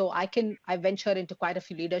versatile. So I venture into quite a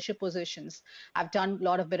few leadership positions. I've done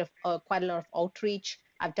quite a lot of outreach.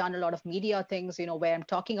 I've done a lot of media things, where I'm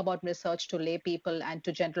talking about research to lay people and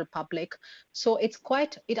to general public. So it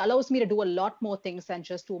allows me to do a lot more things than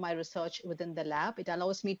just do my research within the lab. It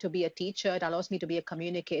allows me to be a teacher. It allows me to be a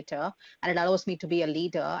communicator, and it allows me to be a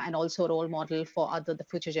leader and also a role model for the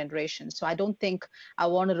future generations. So I don't think I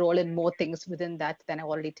want to roll in more things within that than I've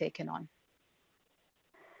already taken on.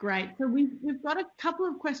 Great. So we've got a couple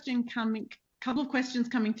of questions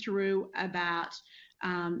coming through about,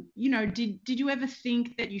 did you ever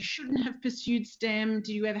think that you shouldn't have pursued STEM? Did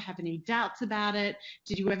you ever have any doubts about it?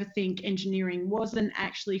 Did you ever think engineering wasn't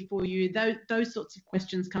actually for you? Those sorts of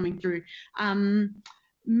questions coming through.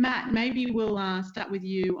 Matt, maybe we'll start with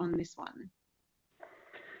you on this one.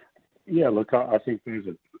 Yeah, look, I think these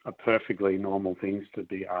are perfectly normal things to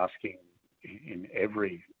be asking in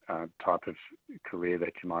every type of career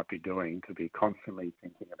that you might be doing, to be constantly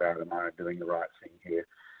thinking about, am I doing the right thing here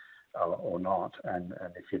or not? And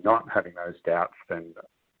if you're not having those doubts, then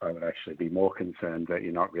I would actually be more concerned that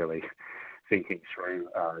you're not really thinking through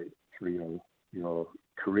your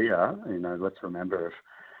career. You know, let's remember, if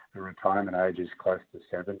the retirement age is close to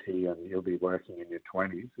 70 and you'll be working in your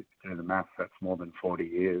 20s, if you do the maths, that's more than 40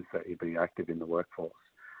 years that you'll be active in the workforce.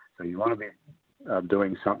 So you want to be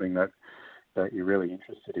doing something that you're really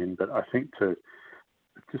interested in. But I think to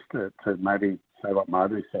maybe say what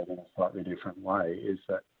Madhu said in a slightly different way is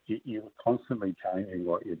that you're constantly changing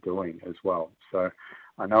what you're doing as well. So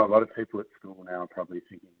I know a lot of people at school now are probably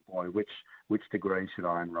thinking, boy, which degree should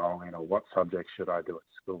I enroll in, or what subject should I do at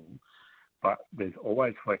school? But there's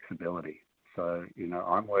always flexibility. So, you know,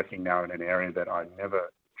 I'm working now in an area that I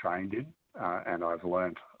never trained in, and I've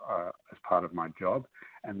learned as part of my job,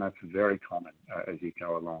 and that's very common as you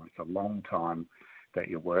go along. It's a long time that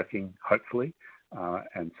you're working, hopefully,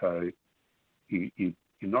 and so you're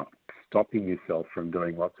not stopping yourself from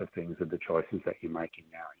doing lots of things with the choices that you're making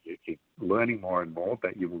now. You're learning more and more,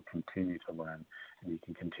 but you will continue to learn, and you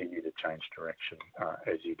can continue to change direction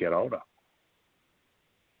as you get older.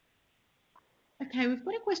 Okay, we've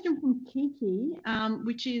got a question from Kiki,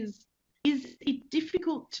 which is it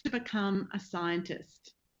difficult to become a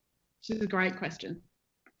scientist? Which is a great question.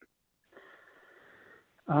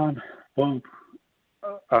 Well,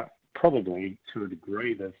 probably to a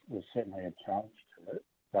degree, there's certainly a challenge to it.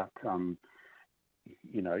 But,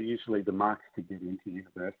 you know, usually the marks to get into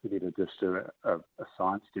university to just do a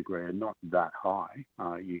science degree are not that high.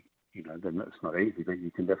 You know, then it's not easy, but you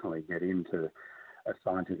can definitely get into a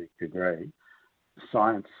scientific degree.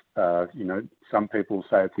 Science, you know, some people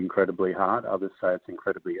say it's incredibly hard, others say it's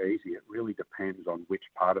incredibly easy. It really depends on which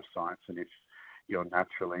part of science and if you're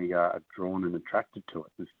naturally drawn and attracted to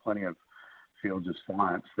it. There's plenty of fields of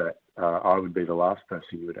science that I would be the last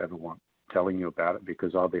person you would ever want telling you about it,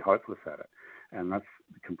 because I'll be hopeless at it. And that's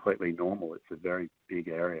completely normal. It's a very big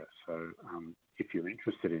area. So if you're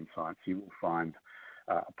interested in science, you will find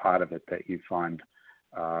a part of it that you find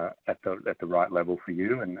at the right level for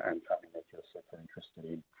you, and something that you're super interested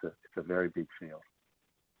in. It's a very big field.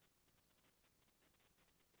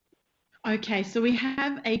 Okay, so we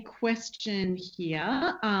have a question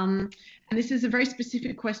here, and this is a very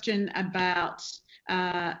specific question about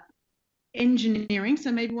engineering, so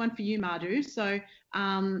maybe one for you, Madhu. So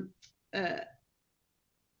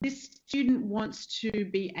this student wants to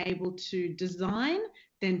be able to design,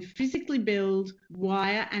 then physically build,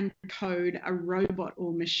 wire and code a robot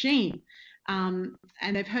or machine. And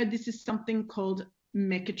they've heard this is something called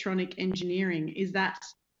mechatronic engineering. Is that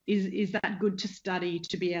good to study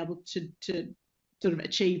to be able to sort of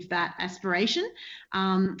achieve that aspiration?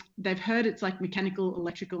 They've heard it's like mechanical,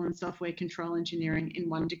 electrical and software control engineering in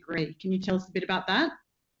one degree. Can you tell us a bit about that?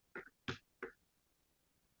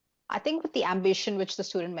 I think with the ambition which the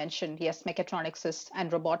student mentioned, yes, mechatronics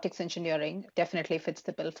and robotics engineering definitely fits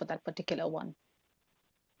the bill for that particular one.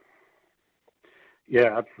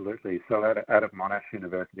 Yeah, absolutely. So at Monash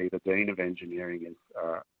University, the Dean of Engineering is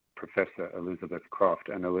Professor Elizabeth Croft,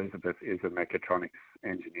 and Elizabeth is a mechatronics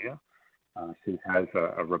engineer. She has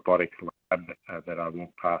a robotics lab that I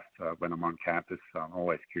walk past when I'm on campus. So I'm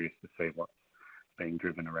always curious to see what's being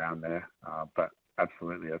driven around there. But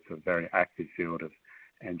absolutely, it's a very active field of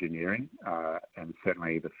engineering, and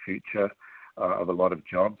certainly the future of a lot of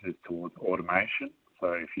jobs is towards automation.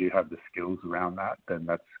 So if you have the skills around that, then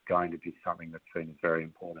that's going to be something that's seen as very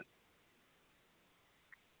important.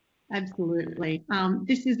 Absolutely.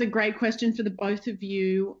 This is a great question for the both of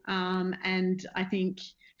you, and I think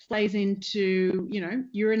plays into, you know,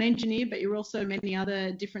 you're an engineer, but you're also many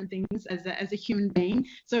other different things as a human being.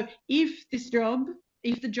 So if the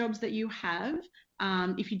jobs that you have,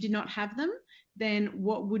 if you did not have them, then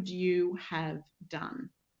what would you have done?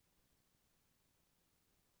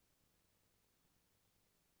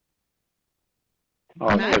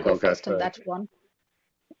 Matt, go first on that one.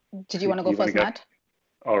 Did you want to go first, Matt?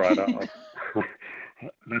 All right. That's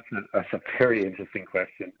a very interesting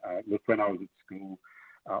question. Look, when I was at school,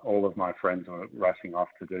 all of my friends were rushing off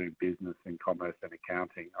to do business and commerce and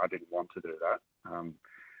accounting. I didn't want to do that.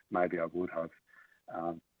 Maybe I would have.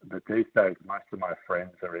 But these days, most of my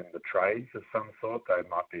friends are in the trades of some sort. They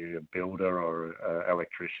might be a builder or an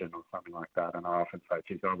electrician or something like that. And I often say,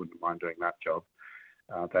 geez, I wouldn't mind doing that job.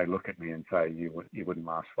 They look at me and say, you wouldn't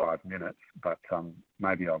last 5 minutes. But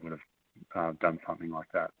maybe I would have done something like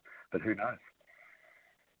that. But who knows?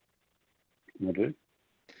 Madhu?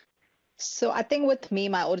 So I think with me,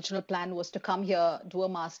 my original plan was to come here, do a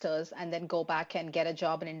master's, and then go back and get a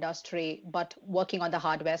job in industry, but working on the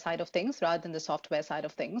hardware side of things rather than the software side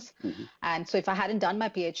of things. Mm-hmm. And so if I hadn't done my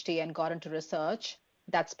PhD and got into research,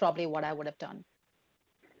 that's probably what I would have done.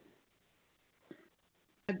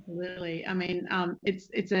 Absolutely. I mean,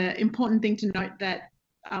 it's an important thing to note that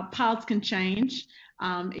paths can change.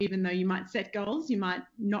 Even though you might set goals, you might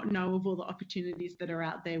not know of all the opportunities that are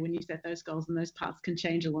out there when you set those goals, and those paths can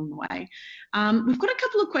change along the way. We've got a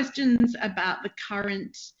couple of questions about the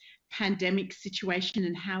current pandemic situation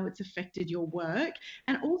and how it's affected your work,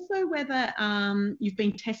 and also whether you've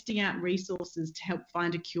been testing out resources to help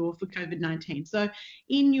find a cure for COVID-19. So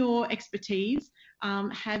in your expertise,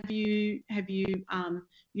 have you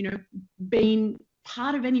been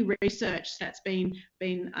part of any research that's been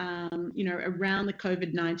around the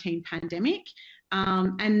COVID-19 pandemic?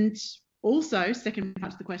 And also, second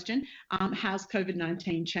part of the question, how's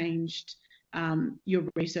COVID-19 changed your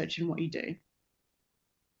research and what you do?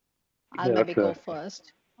 I'll maybe go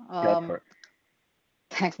first. Go for it.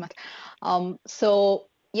 Thanks, Matt. So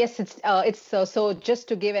yes, so just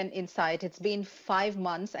to give an insight, it's been 5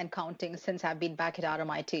 months and counting since I've been back at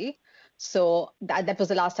RMIT. So that was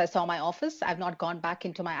the last I saw my office. I've not gone back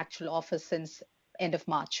into my actual office since end of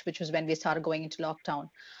March, which was when we started going into lockdown.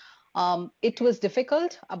 It was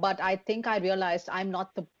difficult, but I think I realized I'm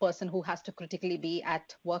not the person who has to critically be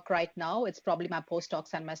at work right now. It's probably my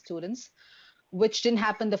postdocs and my students, which didn't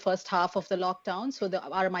happen the first half of the lockdown. So the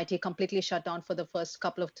RMIT completely shut down for the first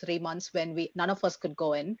couple of 3 months when none of us could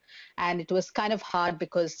go in. And it was kind of hard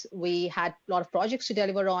because we had a lot of projects to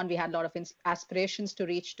deliver on. We had a lot of aspirations to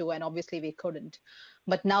reach to, and obviously we couldn't.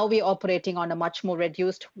 But now we're operating on a much more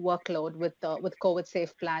reduced workload with COVID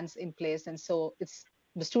safe plans in place. And so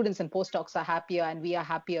the students and postdocs are happier, and we are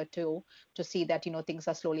happier too, to see that, things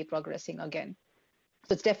are slowly progressing again.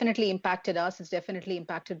 So it's definitely impacted us. It's definitely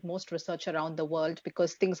impacted most research around the world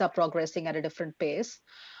because things are progressing at a different pace.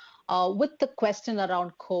 With the question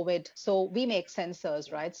around COVID, so we make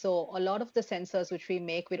sensors, right? So a lot of the sensors which we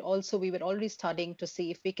make, we were already studying to see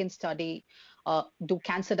if we can do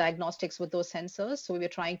cancer diagnostics with those sensors. So we were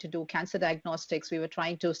trying to do cancer diagnostics. We were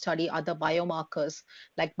trying to study other biomarkers,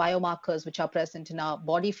 like biomarkers which are present in our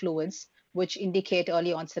body fluids, which indicate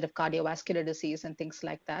early onset of cardiovascular disease and things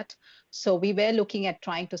like that. So we were looking at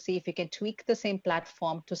trying to see if we can tweak the same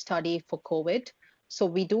platform to study for COVID. So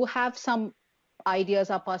we do have some ideas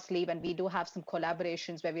up our sleeve, and we do have some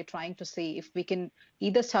collaborations where we're trying to see if we can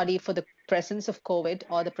either study for the presence of COVID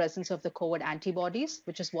or the presence of the COVID antibodies,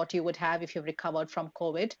 which is what you would have if you've recovered from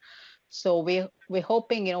COVID. So we're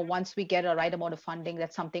hoping, once we get a right amount of funding,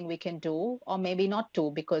 that's something we can do, or maybe not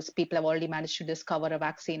do, because people have already managed to discover a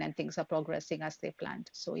vaccine and things are progressing as they planned.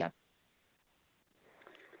 So yeah.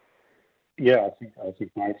 Yeah, I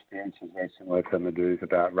think my experience is very similar to Madhu's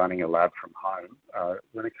about running a lab from home.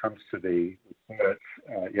 When it comes to the research,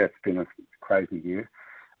 it's been a crazy year.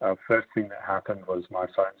 First thing that happened was my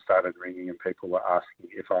phone started ringing and people were asking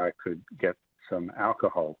if I could get some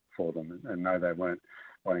alcohol for them. And no, they weren't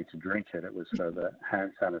wanting to drink it. It was for the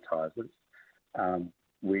hand sanitizers.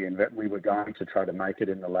 We were going to try to make it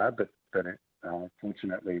in the lab, but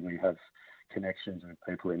fortunately we have connections with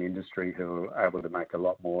people in industry who are able to make a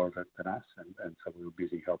lot more of it than us, and so we were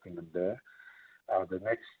busy helping them there. The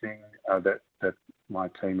next thing that my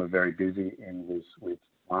team are very busy in was with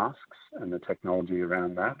masks and the technology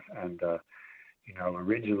around that. And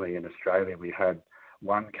originally in Australia we had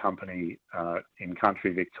one company in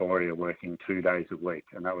country Victoria working 2 days a week,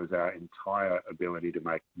 and that was our entire ability to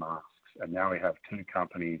make masks. And now we have 2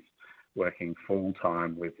 companies working full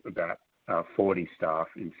time with about 40 staff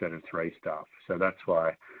instead of 3 staff. So that's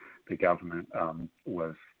why the government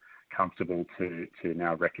was comfortable to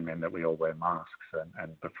now recommend that we all wear masks.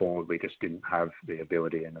 And before we just didn't have the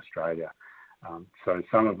ability in Australia. So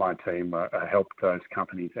some of my team helped those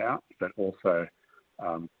companies out, but also,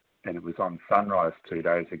 and it was on Sunrise 2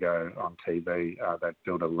 days ago on TV, they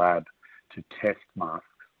built a lab to test masks.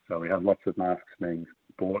 So we have lots of masks being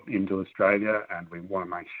brought into Australia, and we want to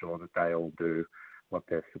make sure that they all do what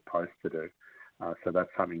they're supposed to do. So that's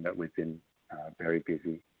something that we've been very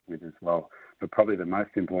busy with as well. But probably the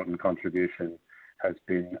most important contribution has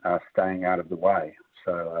been staying out of the way.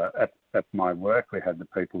 So at my work, we had the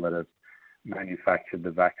people that have manufactured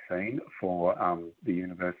the vaccine for the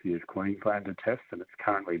University of Queensland to test, and it's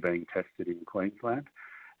currently being tested in Queensland.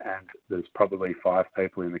 And there's probably 5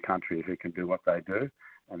 people in the country who can do what they do,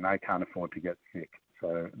 and they can't afford to get sick.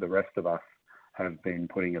 So the rest of us have been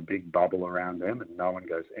putting a big bubble around them, and no one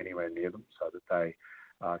goes anywhere near them so that they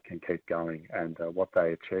can keep going. And what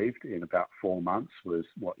they achieved in about 4 months was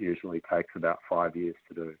what usually takes about 5 years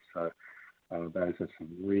to do. So Those are some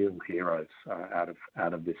real heroes out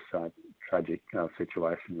of this tragic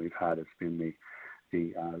situation we've had. It's been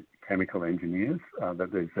the chemical engineers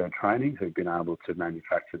that there's training who've been able to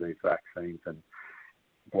manufacture these vaccines, and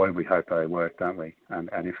boy, we hope they work, don't we? And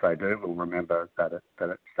if they do, we'll remember that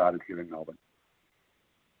it started here in Melbourne.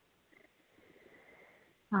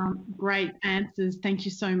 Great answers. Thank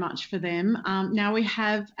you so much for them. Now we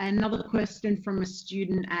have another question from a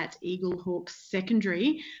student at Eaglehawk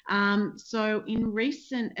Secondary. So in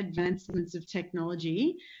recent advancements of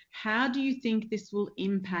technology, how do you think this will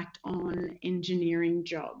impact on engineering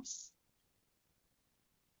jobs?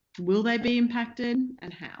 Will they be impacted,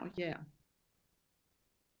 and how? Yeah.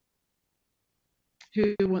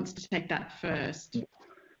 Who wants to take that first?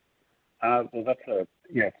 Well,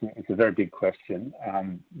 it's a very big question.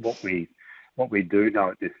 What we do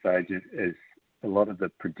know at this stage is a lot of the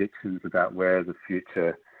predictions about where the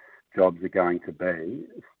future jobs are going to be.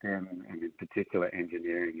 STEM, and in particular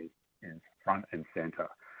engineering, is front and centre.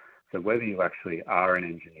 So whether you actually are an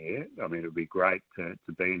engineer, I mean, it would be great to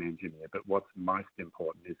be an engineer, but what's most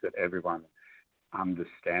important is that everyone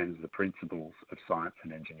understands the principles of science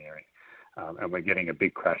and engineering. And we're getting a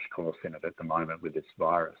big crash course in it at the moment with this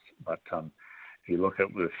virus. But if you look at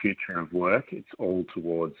the future of work, it's all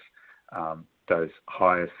towards those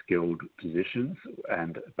higher skilled positions,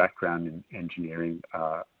 and background in engineering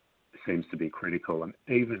seems to be critical. And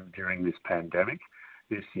even during this pandemic,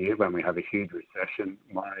 this year, when we have a huge recession,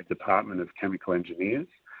 my department of chemical engineers,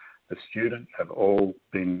 the students have all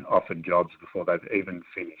been offered jobs before they've even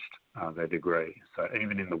finished their degree. So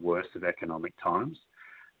even in the worst of economic times,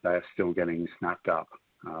 they are still getting snapped up.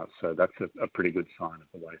 So that's a pretty good sign of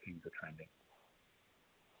the way things are trending.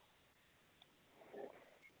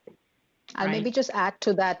 I'll maybe just add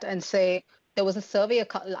to that and say there was a survey,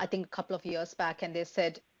 I think a couple of years back, and they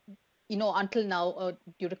said, you know, until now,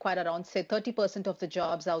 you require around, say, 30% of the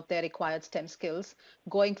jobs out there required STEM skills.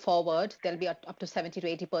 Going forward, there'll be up to 70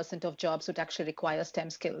 to 80% of jobs would actually require STEM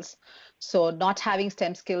skills. So not having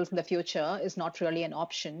STEM skills in the future is not really an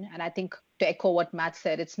option. And I think, to echo what Matt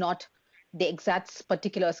said, it's not the exact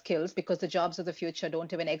particular skills, because the jobs of the future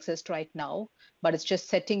don't even exist right now, but it's just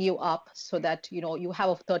setting you up so that, you know, you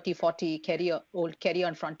have a 30, 40 career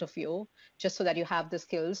in front of you, just so that you have the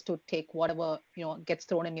skills to take whatever, you know, gets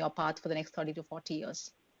thrown in your path for the next 30 to 40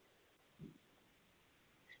 years.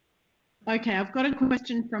 Okay, I've got a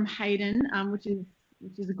question from Hayden, which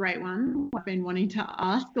is a great one. I've been wanting to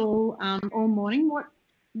ask all morning.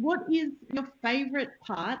 What is your favourite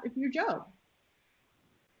part of your job?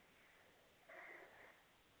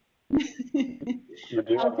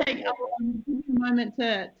 I'll take a moment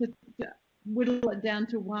to whittle it down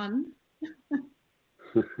to one.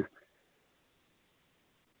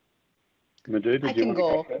 Madhu, I can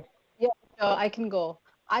go. Yeah, I can go.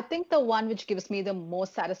 I think the one which gives me the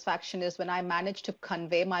most satisfaction is when I manage to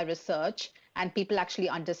convey my research and people actually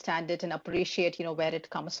understand it and appreciate, you know, where it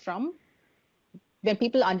comes from. When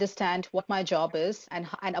people understand what my job is and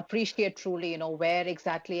appreciate truly, you know, where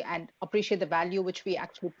exactly, and appreciate the value which we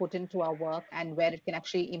actually put into our work and where it can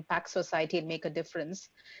actually impact society and make a difference.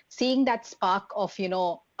 Seeing that spark of, you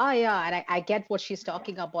know, oh yeah, and I get what she's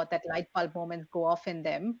talking about, that light bulb moment go off in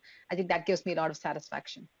them, I think that gives me a lot of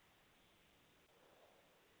satisfaction.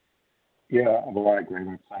 Yeah, well, I agree.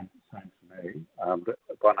 Same for me. But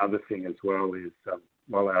one other thing as well is,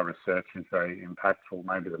 while our research is very impactful,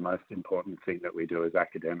 maybe the most important thing that we do as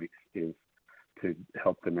academics is to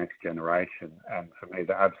help the next generation. And for me,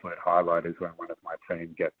 the absolute highlight is when one of my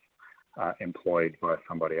team gets employed by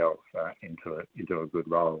somebody else into a good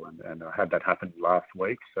role. And I had that happen last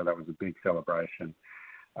week, so that was a big celebration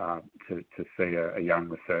to see a young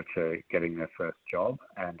researcher getting their first job.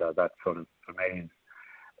 And that sort of, for me,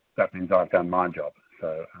 that means I've done my job.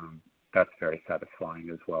 So that's very satisfying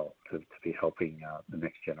as well, to be helping the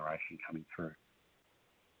next generation coming through.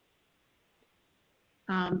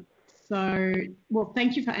 Well,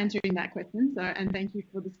 thank you for answering that question. And thank you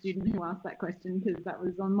for the student who asked that question, because that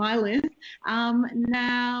was on my list.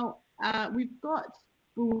 Now, we've got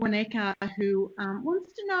Buwaneka, who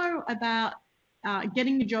wants to know about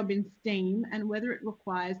getting a job in STEAM and whether it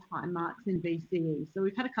requires high marks in VCE. So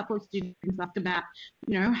we've had a couple of students ask about,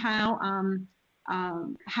 you know, how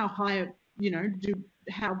high, you know,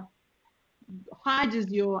 how high does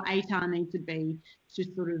your ATAR need to be to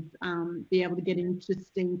sort of be able to get into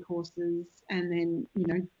STEAM courses, and then, you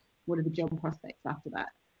know, what are the job prospects after that?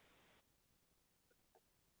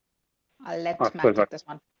 I'll let Matt take this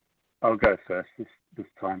one. I'll go first this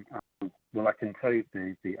time. Well, I can tell you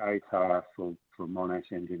the ATAR for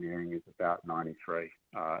Monash Engineering is about 93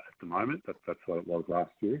 at the moment. That's what it was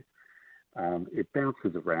last year. It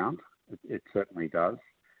bounces around. It certainly does.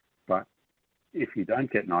 But if you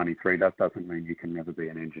don't get 93, that doesn't mean you can never be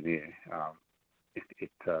an engineer.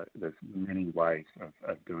 There's many ways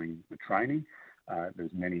of doing the training.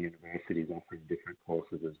 There's many universities offering different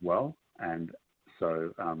courses as well. And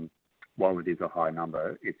so while it is a high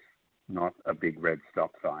number, it's not a big red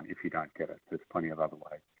stop sign if you don't get it. There's plenty of other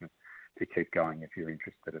ways to keep going if you're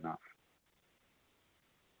interested enough.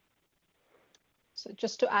 So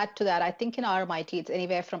just to add to that, I think in RMIT, it's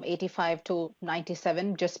anywhere from 85 to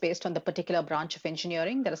 97, just based on the particular branch of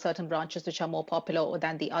engineering. There are certain branches which are more popular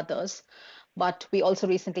than the others. But we also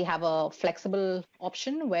recently have a flexible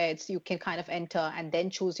option where you can kind of enter and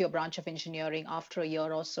then choose your branch of engineering after a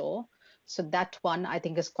year or so. So that one I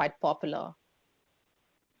think is quite popular.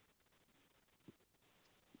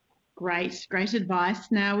 Great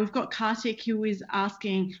advice. Now we've got Kartik who is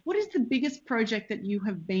asking, what is the biggest project that you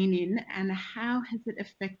have been in and how has it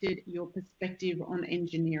affected your perspective on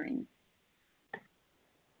engineering?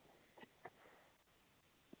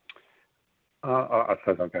 I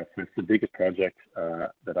suppose I'll go first. The biggest project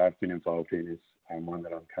that I've been involved in is one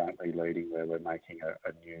that I'm currently leading, where we're making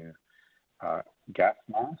a new gas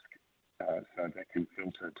mask so that can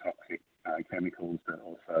filter toxic chemicals, but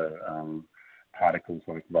also particles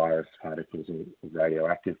like virus particles or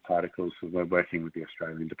radioactive particles. So we're working with the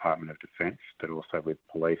Australian Department of Defence, but also with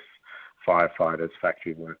police, firefighters,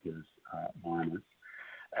 factory workers, miners.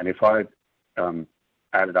 And if I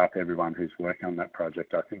added up everyone who's working on that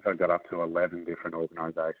project, I think I got up to 11 different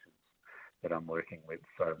organisations that I'm working with.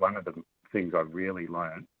 So one of the things I really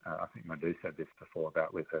learned, I think Madhu said this before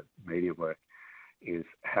about with her media work, is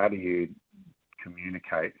how do you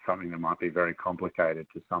communicate something that might be very complicated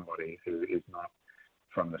to somebody who is not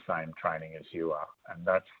from the same training as you are. And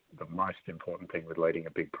that's the most important thing with leading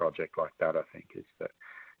a big project like that, I think, is that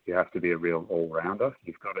you have to be a real all-rounder.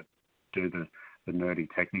 You've got to do the nerdy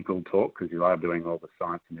technical talk because you are doing all the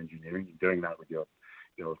science and engineering. You're doing that with your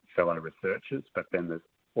fellow researchers, but then there's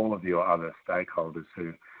all of your other stakeholders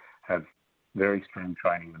who have very strong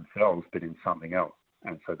training themselves, but in something else.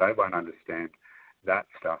 And so they won't understand that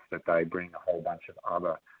stuff, that they bring a whole bunch of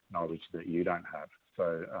other knowledge that you don't have.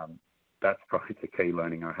 So that's probably the key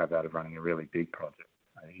learning I have out of running a really big project,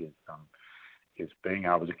 is being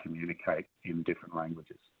able to communicate in different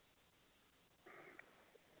languages.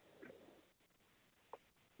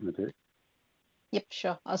 Madhu? Yep,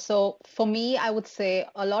 sure. So for me, I would say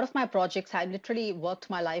a lot of my projects, I literally worked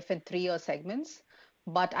my life in 3-year segments.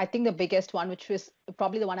 But I think the biggest one, which is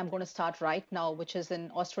probably the one I'm going to start right now, which is an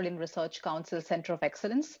Australian Research Council Centre of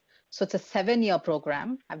Excellence. So it's a 7-year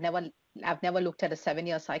program. I've never looked at a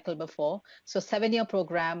 7-year cycle before. So 7-year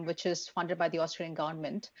program, which is funded by the Australian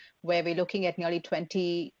government, where we're looking at nearly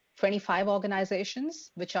 25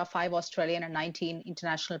 organizations, which are 5 Australian and 19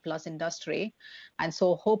 international plus industry. And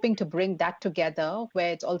so hoping to bring that together,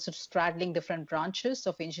 where it's also straddling different branches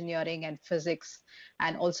of engineering and physics,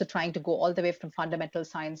 and also trying to go all the way from fundamental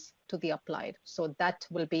science to the applied. So that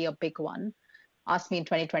will be a big one. Ask me in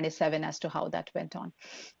 2027 as to how that went on.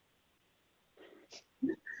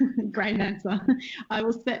 Great answer. I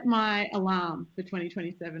will set my alarm for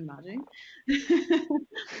 2027, Madhu.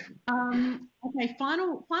 Okay,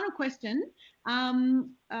 final question,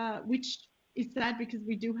 which is sad because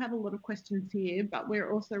we do have a lot of questions here, but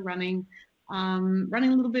we're also running a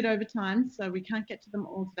little bit over time, so we can't get to them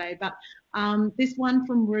all today. But this one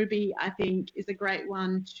from Ruby, I think, is a great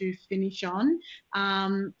one to finish on,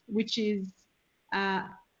 which is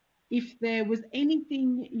if there was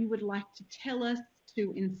anything you would like to tell us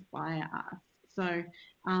to inspire us. So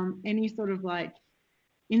any sort of like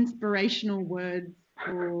inspirational words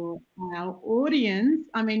for our audience.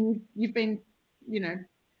 I mean, you've been,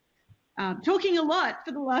 talking a lot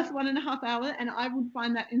for the last 1.5 hours, and I would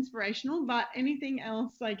find that inspirational, but anything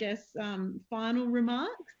else, I guess, final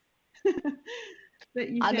remarks that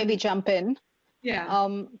you I'll maybe jump in. Yeah.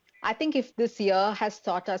 I think if this year has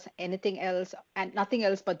taught us anything else, and nothing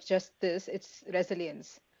else but just this, it's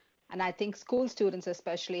resilience. And I think school students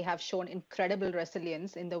especially have shown incredible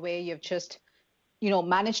resilience in the way you've just,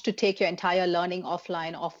 managed to take your entire learning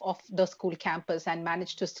offline off the school campus and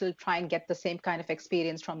managed to still try and get the same kind of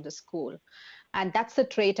experience from the school. And that's a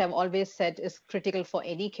trait I've always said is critical for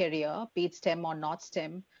any career, be it STEM or not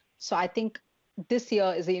STEM. So I think this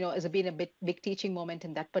year has been a big teaching moment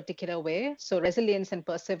in that particular way. So resilience and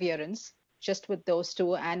perseverance, just with those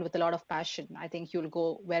two and with a lot of passion, I think you'll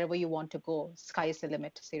go wherever you want to go. Sky is the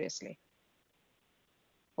limit, seriously.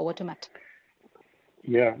 Over to Matt.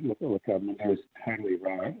 Yeah, look, Madhu is totally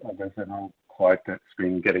right. There's an old quote that's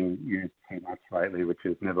been getting used too much lately, which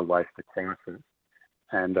is never waste a crisis.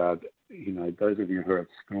 And you know, those of you who are at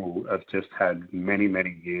school have just had many,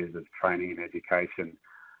 many years of training and education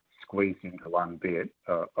squeezed into one bit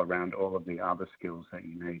around all of the other skills that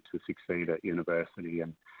you need to succeed at university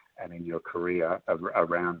and in your career,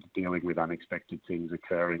 around dealing with unexpected things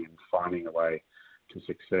occurring and finding a way to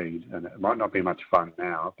succeed. And it might not be much fun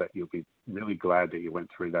now, but you'll be really glad that you went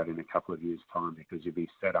through that in a couple of years' time, because you'll be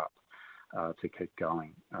set up to keep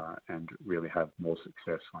going and really have more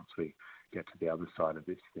success once we get to the other side of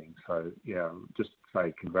this thing. So yeah, just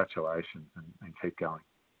say congratulations and keep going.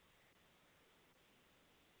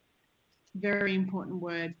 Very important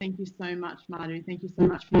word. Thank you so much, Madhu. Thank you so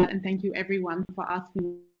much for that, and thank you everyone for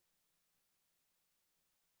asking.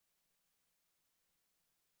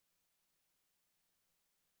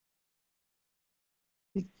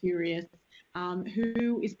 Is curious,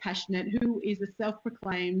 who is passionate, who is a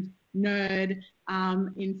self-proclaimed nerd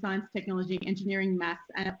in science, technology, engineering, maths,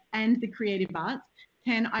 and the creative arts.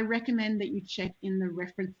 I recommend that you check in the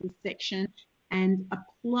references section and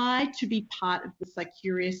apply to be part of the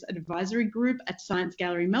Curious Advisory Group at Science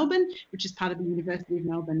Gallery Melbourne, which is part of the University of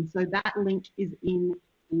Melbourne. So that link is in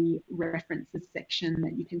the references section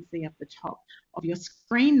that you can see up the top of your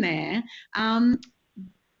screen there.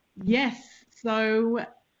 Yes, so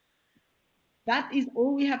that is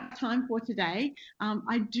all we have time for today.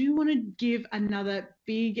 I do want to give another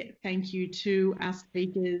big thank you to our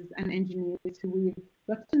speakers and engineers who we've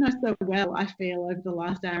got to know so well, I feel, over the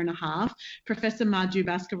last hour and a half. Professor Madhu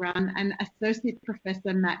Bhaskaran and Associate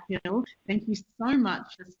Professor Matt Hill, thank you so much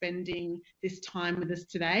for spending this time with us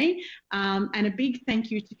today. And a big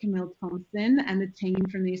thank you to Camille Thompson and the team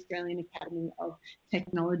from the Australian Academy of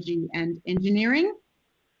Technology and Engineering.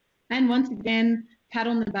 And once again, pat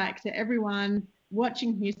on the back to everyone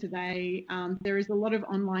watching here today. There is a lot of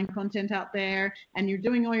online content out there, and you're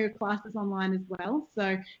doing all your classes online as well.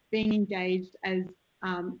 So being engaged as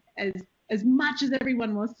much as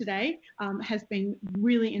everyone was today has been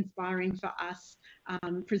really inspiring for us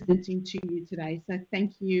presenting to you today. So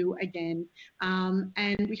thank you again.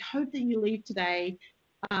 And we hope that you leave today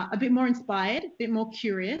a bit more inspired, a bit more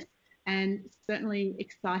curious, and certainly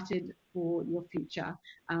excited for your future.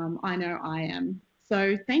 I know I am.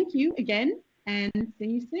 So thank you again, and see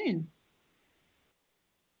you soon.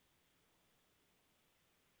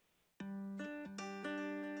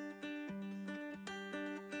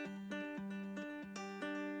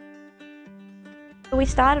 We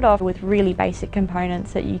started off with really basic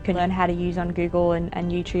components that you can learn how to use on Google and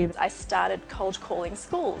YouTube. I started cold calling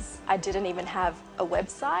schools. I didn't even have a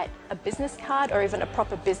website, a business card, or even a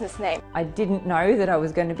proper business name. I didn't know that I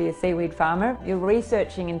was going to be a seaweed farmer. You're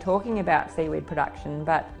researching and talking about seaweed production,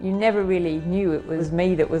 but you never really knew it was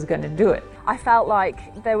me that was going to do it. I felt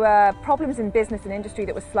like there were problems in business and industry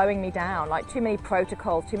that were slowing me down, like too many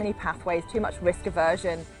protocols, too many pathways, too much risk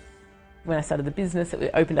aversion. When I started the business,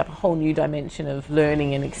 it opened up a whole new dimension of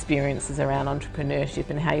learning and experiences around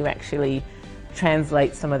entrepreneurship and how you actually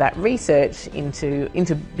translate some of that research into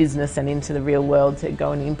business and into the real world to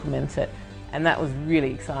go and implement it. And that was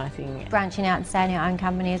really exciting. Branching out and starting your own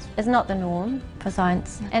company is not the norm for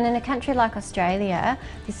science. And in a country like Australia,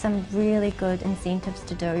 there's some really good incentives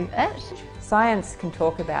to do it. Science can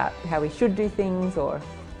talk about how we should do things or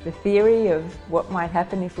the theory of what might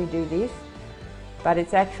happen if we do this. But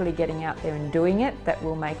it's actually getting out there and doing it that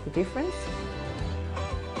will make the difference.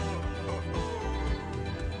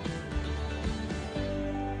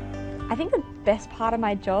 I think the best part of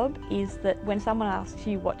my job is that when someone asks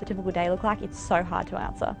you what a typical day look like, it's so hard to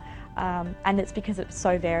answer. And it's because it's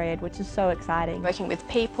so varied, which is so exciting. Working with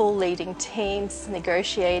people, leading teams,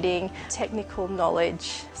 negotiating, technical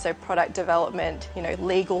knowledge, so product development,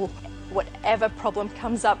 legal, whatever problem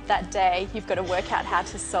comes up that day, you've got to work out how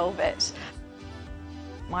to solve it.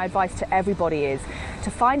 My advice to everybody is to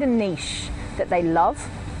find a niche that they love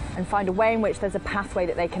and find a way in which there's a pathway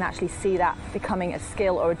that they can actually see that becoming a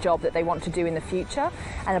skill or a job that they want to do in the future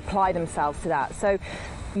and apply themselves to that. So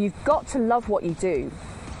you've got to love what you do,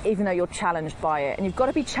 even though you're challenged by it. And you've got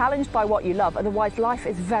to be challenged by what you love, otherwise life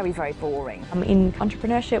is very, very boring. In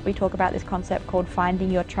entrepreneurship, we talk about this concept called finding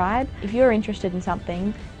your tribe. If you're interested in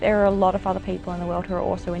something, there are a lot of other people in the world who are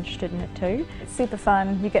also interested in it too. It's super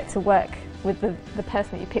fun. You get to work with the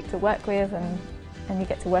person that you pick to work with, and you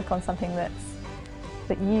get to work on something that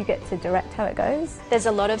you get to direct how it goes. There's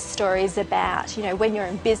a lot of stories about, when you're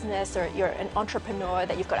in business or you're an entrepreneur,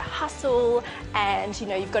 that you've got to hustle and,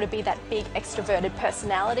 you've got to be that big extroverted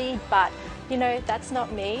personality, but, that's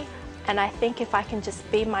not me. And I think if I can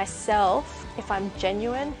just be myself, if I'm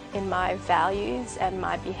genuine in my values and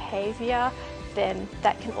my behaviour, then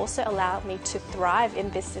that can also allow me to thrive in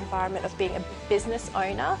this environment of being a business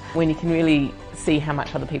owner. When you can really see how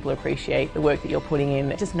much other people appreciate the work that you're putting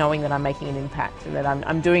in, just knowing that I'm making an impact and that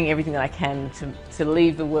I'm doing everything that I can to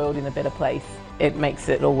leave the world in a better place, it makes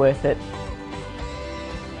it all worth it.